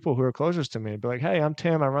of the people who are closest to me and be like, hey, I'm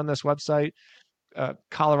Tim. I run this website,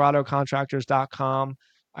 coloradocontractors.com.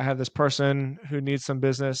 I have this person who needs some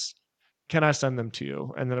business. Can I send them to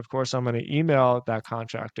you? And then, of course, I'm going to email that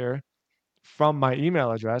contractor from my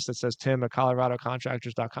email address that says Tim at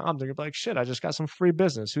coloradocontractors.com. They're gonna be like, shit, I just got some free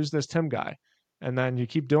business. Who's this Tim guy? And then you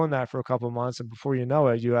keep doing that for a couple of months, and before you know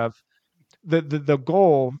it, you have the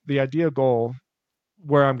goal, the idea goal,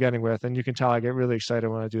 where I'm getting with, and you can tell I get really excited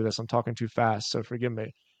when I do this. I'm talking too fast, so forgive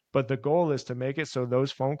me. But the goal is to make it so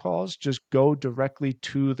those phone calls just go directly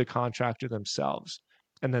to the contractor themselves,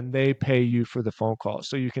 and then they pay you for the phone call.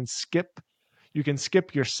 So you can skip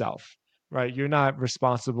yourself, right? You're not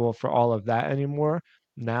responsible for all of that anymore.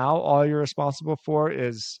 Now all you're responsible for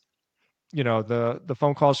is, the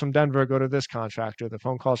phone calls from Denver go to this contractor, the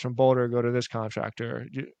phone calls from Boulder go to this contractor.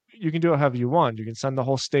 You can do it however you want. You can send the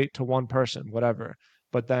whole state to one person, whatever.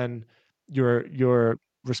 But then your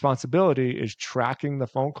responsibility is tracking the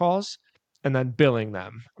phone calls and then billing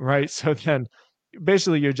them, right? So then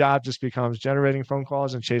basically your job just becomes generating phone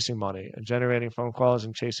calls and chasing money and generating phone calls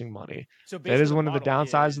and chasing money. So That basically, is the one of the model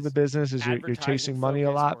downsides of the is business is you're advertising chasing money a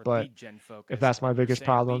focused lot, or but lead gen if focused, that's my and you're biggest saying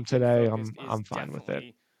problem lead gen today, focused I'm is I'm fine with it.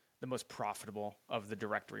 definitely the most profitable of the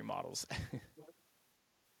directory models.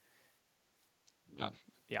 Yeah.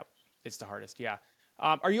 Yep, it's the hardest. Yeah.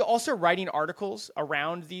 Are you also writing articles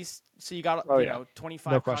around these? So you got Oh yeah, no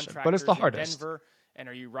 25 question. But it's the contractors in hardest. Denver, and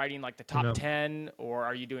are you writing like the You top know, 10, or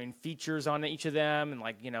are you doing features on each of them, and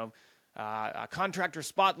like a contractor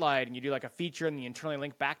spotlight, and you do like a feature and you internally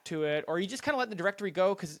link back to it, or you just kind of let the directory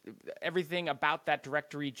go because everything about that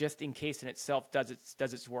directory, just in case in itself, does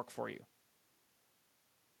its work for you?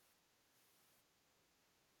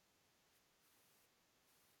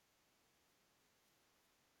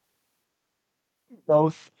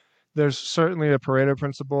 both. There's certainly a Pareto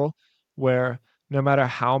principle where no matter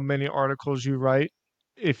how many articles you write,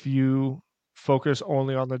 if you focus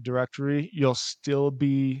only on the directory, you'll still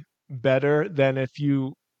be better than if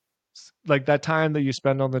you like that time that you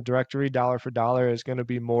spend on the directory dollar for dollar is going to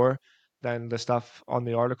be more than the stuff on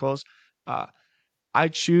the articles. Uh, I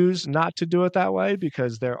choose not to do it that way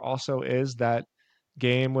because there also is that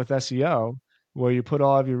game with SEO where you put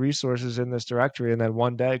all of your resources in this directory and then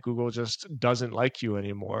one day Google just doesn't like you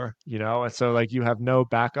anymore. And so like you have no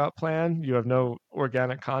backup plan, you have no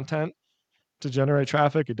organic content to generate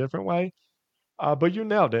traffic a different way. But you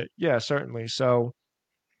nailed it. Yeah, certainly. So,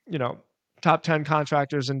 you know, top 10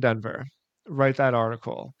 contractors in Denver, write that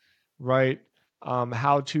article, write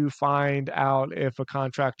how to find out if a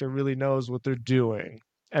contractor really knows what they're doing.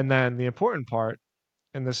 And then the important part,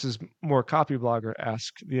 and this is more copy blogger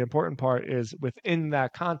esque, the important part is within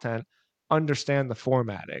that content, understand the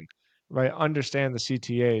formatting, right? Understand the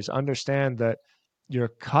CTAs, understand that your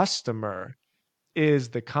customer is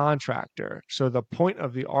the contractor. So the point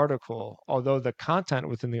of the article, although the content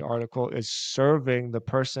within the article is serving the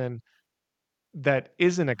person that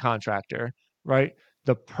isn't a contractor, right?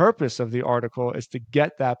 The purpose of the article is to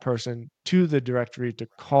get that person to the directory to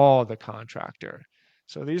call the contractor.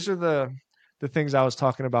 So these are the things I was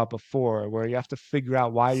talking about before, where you have to figure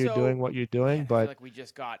out why you're doing So, what you're doing, man, I feel but like we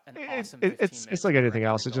just got an it, awesome it, 15 it's minutes like of anything directory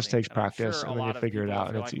else. It just building. takes And I'm practice, sure a and then you lot of figure it people, out, if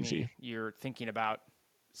and you're it's like easy. me, you're thinking about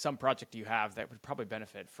some project you have that would probably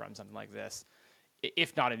benefit from something like this,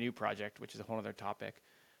 if not a new project, which is a whole other topic.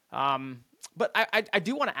 But I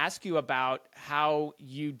do want to ask you about how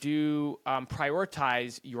you do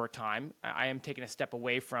prioritize your time. I am taking a step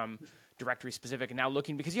away from directory specific and now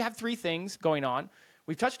looking because you have three things going on.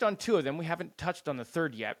 We've touched on two of them. We haven't touched on the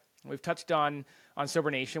third yet. We've touched on Sober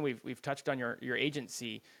Nation. We've touched on your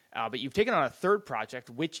agency, but you've taken on a third project,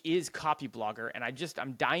 which is Copy Blogger, and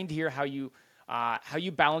I'm dying to hear how you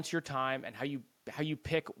balance your time and how you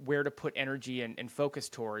pick where to put energy and focus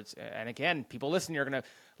towards. And again, people listening are going to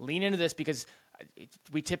lean into this because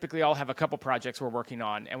we typically all have a couple projects we're working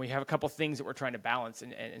on, and we have a couple things that we're trying to balance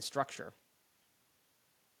and structure.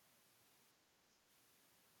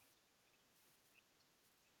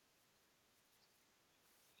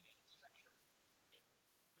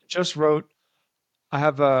 Just wrote. I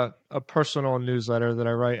have a personal newsletter that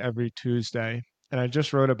I write every Tuesday, and I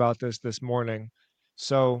just wrote about this morning.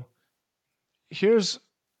 So here's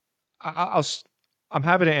I'll I'm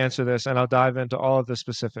happy to answer this and I'll dive into all of the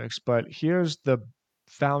specifics, but here's the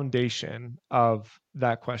foundation of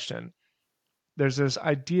that question. There's this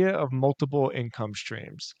idea of multiple income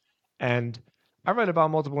streams. And I write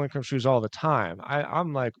about multiple income streams all the time.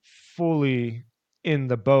 I'm like fully in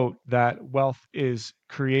the boat that wealth is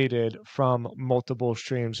created from multiple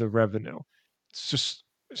streams of revenue. It's just,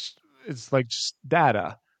 it's, it's like just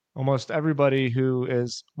data. Almost everybody who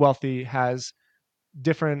is wealthy has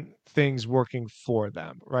different things working for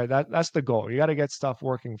them, right? That's the goal. You got to get stuff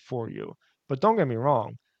working for you. But don't get me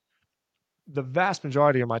wrong, the vast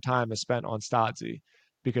majority of my time is spent on Stodzy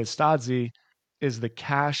because Stodzy is the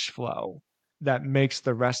cash flow that makes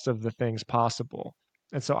the rest of the things possible.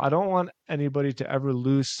 And so I don't want anybody to ever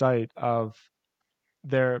lose sight of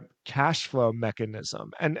their cash flow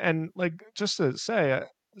mechanism. And like just to say,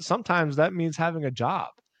 sometimes that means having a job.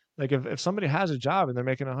 Like if somebody has a job and they're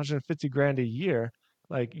making 150 grand a year,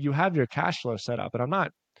 like you have your cash flow set up. And I'm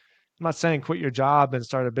not saying quit your job and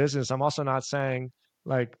start a business. I'm also not saying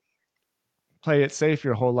like play it safe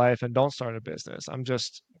your whole life and don't start a business. I'm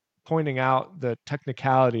just pointing out the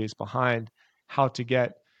technicalities behind how to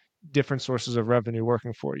get different sources of revenue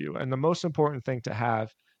working for you. And the most important thing to have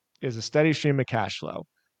is a steady stream of cash flow.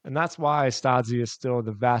 And that's why Stodzy is still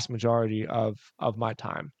the vast majority of my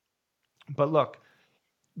time. But look,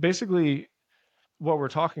 basically what we're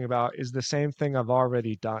talking about is the same thing I've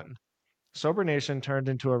already done. Sober Nation turned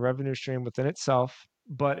into a revenue stream within itself,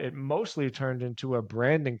 but it mostly turned into a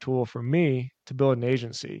branding tool for me to build an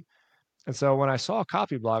agency. And so when I saw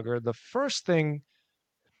Copyblogger, the first thing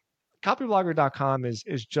copyblogger.com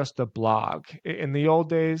is just a blog. In the old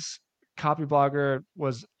days, Copyblogger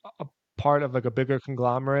was a part of like a bigger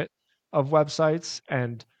conglomerate of websites,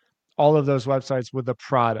 and all of those websites were the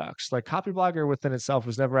products. Like Copyblogger within itself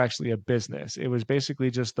was never actually a business. It was basically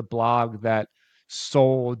just the blog that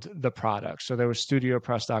sold the product. So there was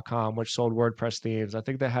studiopress.com, which sold WordPress themes. I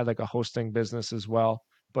think they had like a hosting business as well.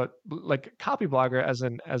 But like Copyblogger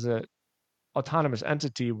as a autonomous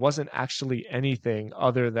entity wasn't actually anything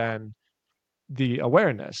other than the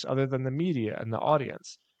awareness, other than the media and the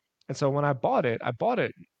audience. And so when I bought it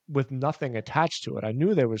with nothing attached to it. I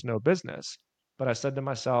knew there was no business, but I said to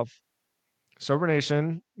myself, Sober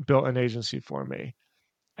Nation built an agency for me,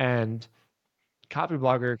 and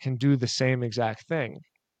Copyblogger can do the same exact thing.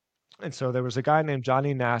 And so there was a guy named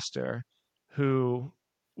Johnny Naster who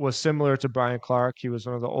was similar to Brian Clark. He was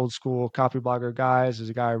one of the old school Copyblogger guys. He's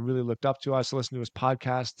a guy I really looked up to. I used to listen to his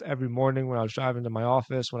podcast every morning when I was driving to my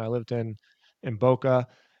office when I lived in Boca.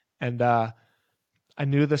 And I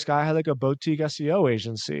knew this guy had like a boutique SEO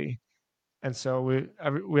agency. And so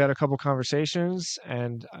we had a couple conversations,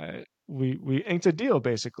 and we inked a deal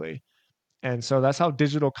basically. And so that's how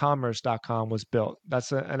digitalcommerce.com was built.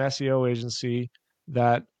 That's an SEO agency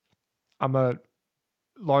that I'm a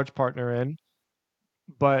large partner in.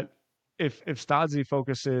 But if Stodzy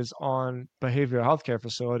focuses on behavioral healthcare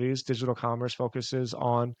facilities, digital commerce focuses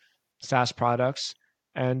on SaaS products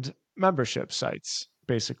and membership sites,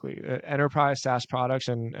 basically enterprise SaaS products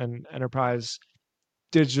and enterprise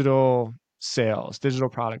digital sales, digital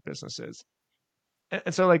product businesses.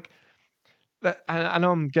 And so like that, I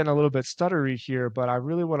know I'm getting a little bit stuttery here, but I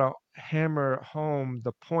really want to hammer home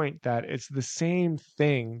the point that it's the same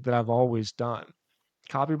thing that I've always done.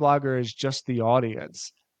 Copyblogger is just the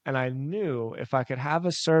audience. And I knew if I could have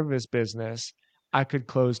a service business, I could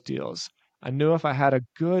close deals. I knew if I had a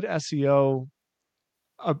good SEO,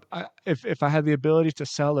 if I had the ability to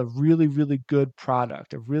sell a really, really good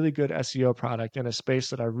product, a really good SEO product in a space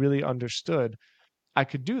that I really understood, I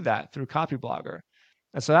could do that through Copyblogger.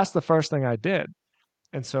 And so that's the first thing I did.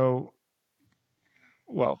 And so,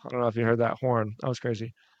 well, I don't know if you heard that horn. That was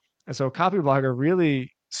crazy. And so Copyblogger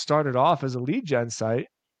really started off as a lead gen site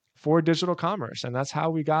for digital commerce. And that's how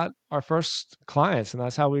we got our first clients. And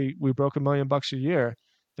that's how we broke $1 million a year.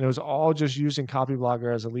 And it was all just using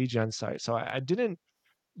Copyblogger as a lead gen site. So I didn't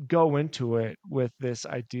go into it with this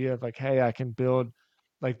idea of like, hey, I can build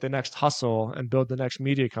like the next hustle and build the next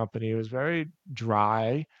media company. It was very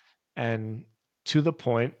dry and to the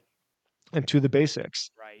point and to the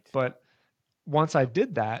basics. Right. But once I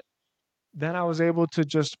did that, then I was able to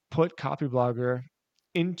just put Copyblogger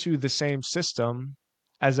into the same system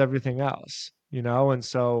as everything else, you know? And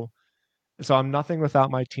so I'm nothing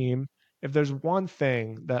without my team. If there's one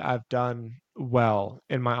thing that I've done well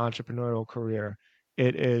in my entrepreneurial career,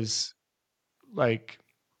 it is like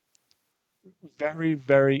very,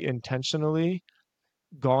 very intentionally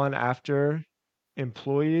gone after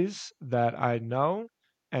employees that I know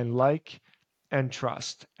and like and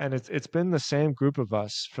trust. And it's been the same group of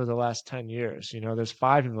us for the last 10 years. You know, there's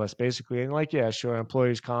five of us basically. And like, yeah, sure,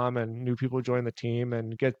 employees come and new people join the team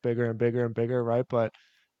and get bigger and bigger and bigger, right? But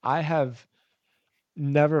I have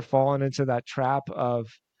never fallen into that trap of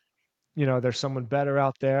there's someone better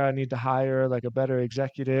out there. I need to hire like a better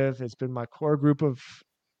executive. It's been my core group of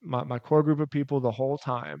people the whole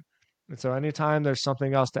time. And so anytime there's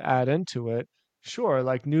something else to add into it, sure,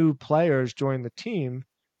 like new players join the team,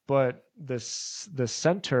 but the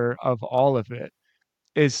center of all of it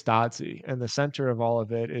is Stodzy. And the center of all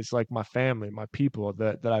of it is like my family, my people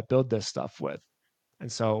that I build this stuff with.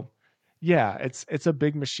 And so yeah, it's a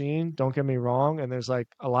big machine, don't get me wrong, and there's like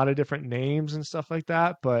a lot of different names and stuff like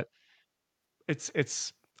that, but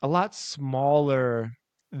it's a lot smaller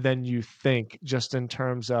than you think just in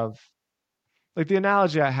terms of like the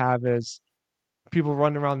analogy I have is people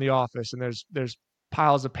running around the office and there's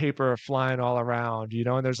piles of paper flying all around,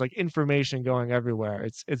 and there's like information going everywhere.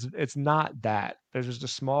 It's not that. There's just a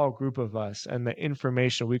small group of us and the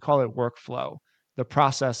information, we call it workflow, the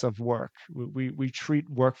process of work. We treat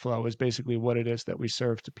workflow as basically what it is that we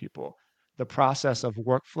serve to people. The process of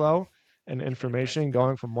workflow and It's been impressive, information man.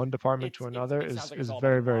 going from one department to another It sounds like it's is all about the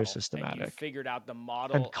very, very model, and you systematic figured out the and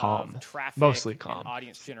model of calm, mostly traffic and calm.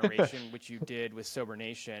 audience generation, which you did with Sober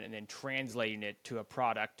Nation, and then translating it to a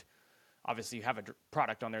product. Obviously, you have a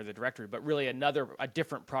product on there, the directory, but really a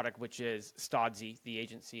different product, which is Stodzy, the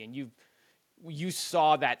agency, and you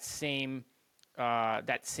saw that same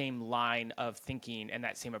line of thinking and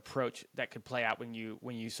that same approach that could play out when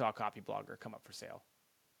you saw Copy Blogger come up for sale.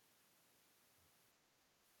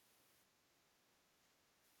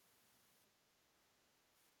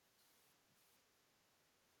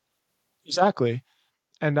 Exactly.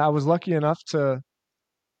 And I was lucky enough to,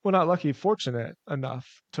 well, not lucky, fortunate enough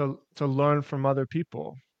to learn from other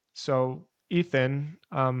people. So Ethan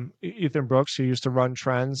Brooks, who used to run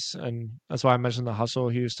trends, and that's why I mentioned the hustle.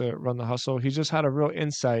 He used to run the hustle. He just had a real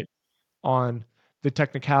insight on the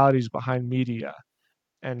technicalities behind media,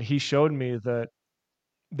 and he showed me that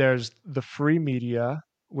there's the free media,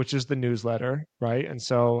 which is the newsletter, right? And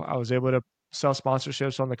so I was able to sell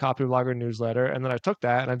sponsorships on the Copy Blogger newsletter. And then I took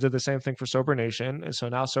that and I did the same thing for Sober Nation. And so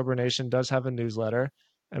now Sober Nation does have a newsletter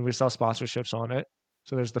and we sell sponsorships on it.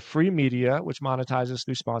 So there's the free media, which monetizes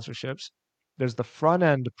through sponsorships. There's the front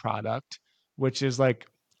end product, which is like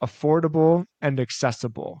affordable and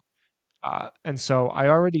accessible. And so I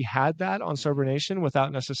already had that on Sober Mm-hmm. Nation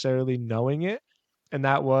without necessarily knowing it, and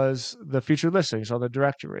that was the featured listings on the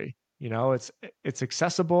directory. It's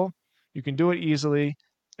accessible, you can do it easily,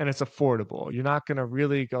 and it's affordable. You're not going to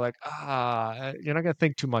really go like you're not going to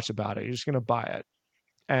think too much about it. You're just going to buy it.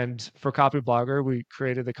 And for Copy Blogger, we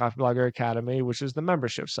created the Copy Blogger Academy, which is the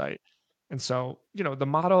membership site. And so, the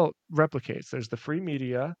model replicates. There's the free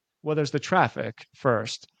media. Well, there's the traffic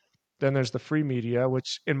first. Then there's the free media,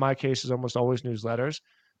 which in my case is almost always newsletters.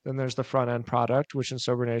 Then there's the front end product, which in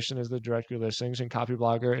Sober Nation is the directory listings, and Copy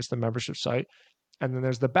Blogger is the membership site. And then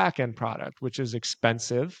there's the back end product, which is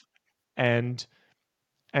expensive and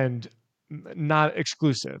and not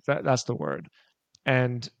exclusive. That's the word.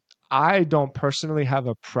 And I don't personally have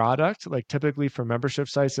a product. Like typically for membership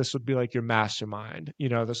sites, this would be like your mastermind.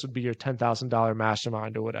 This would be your $10,000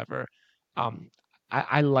 mastermind or whatever. Um,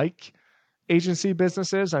 I like agency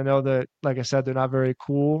businesses. I know that, like I said, they're not very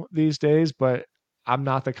cool these days, but I'm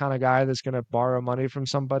not the kind of guy that's going to borrow money from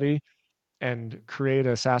somebody and create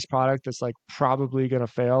a SaaS product that's like probably going to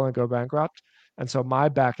fail and go bankrupt. And so my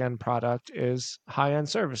back end product is high end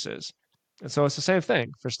services. And so it's the same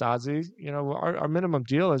thing for Stodzy. Our minimum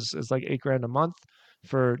deal is like 8 grand a month.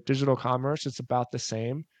 For digital commerce, it's about the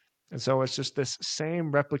same. And so it's just this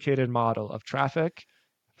same replicated model of traffic,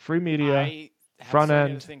 free media, I have front so many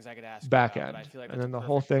other end, things I could ask you back about, but I end. feel like And that's a then the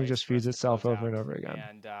whole perfect thing place just for feeds us to itself close over and out. over again.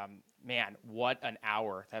 And man, what an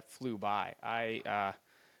hour that flew by!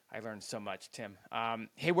 I learned so much, Tim.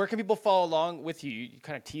 Hey, where can people follow along with you? You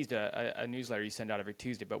kind of teased a newsletter you send out every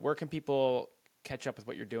Tuesday, but where can people catch up with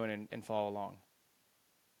what you're doing and follow along?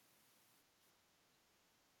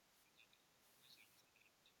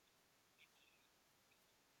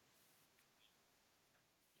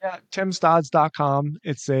 Yeah, timstodds.com.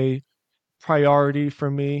 It's a priority for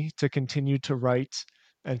me to continue to write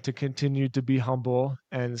and to continue to be humble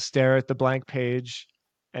and stare at the blank page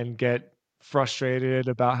and get frustrated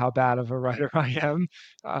about how bad of a writer I am,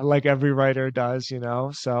 like every writer does.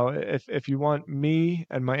 So if you want me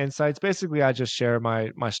and my insights, basically I just share my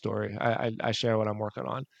story. I share what I'm working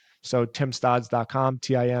on. So timstodds.com,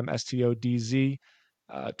 TIMSTODZ,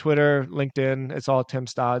 Twitter, LinkedIn, it's all Tim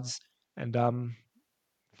Stodds. And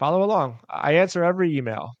follow along. I answer every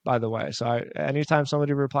email, by the way. So anytime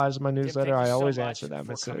somebody replies to my Tim, newsletter, thank you I so always answer much them.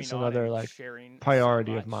 for It's coming on another and like sharing so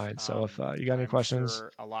priority of much. mine. So if you got any I'm questions,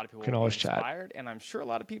 sure a lot of we people can will be always chat. inspired, and I'm sure a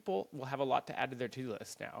lot of people will have a lot to add to their to-do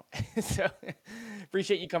list now. So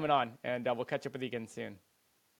appreciate you coming on, and we'll catch up with you again soon.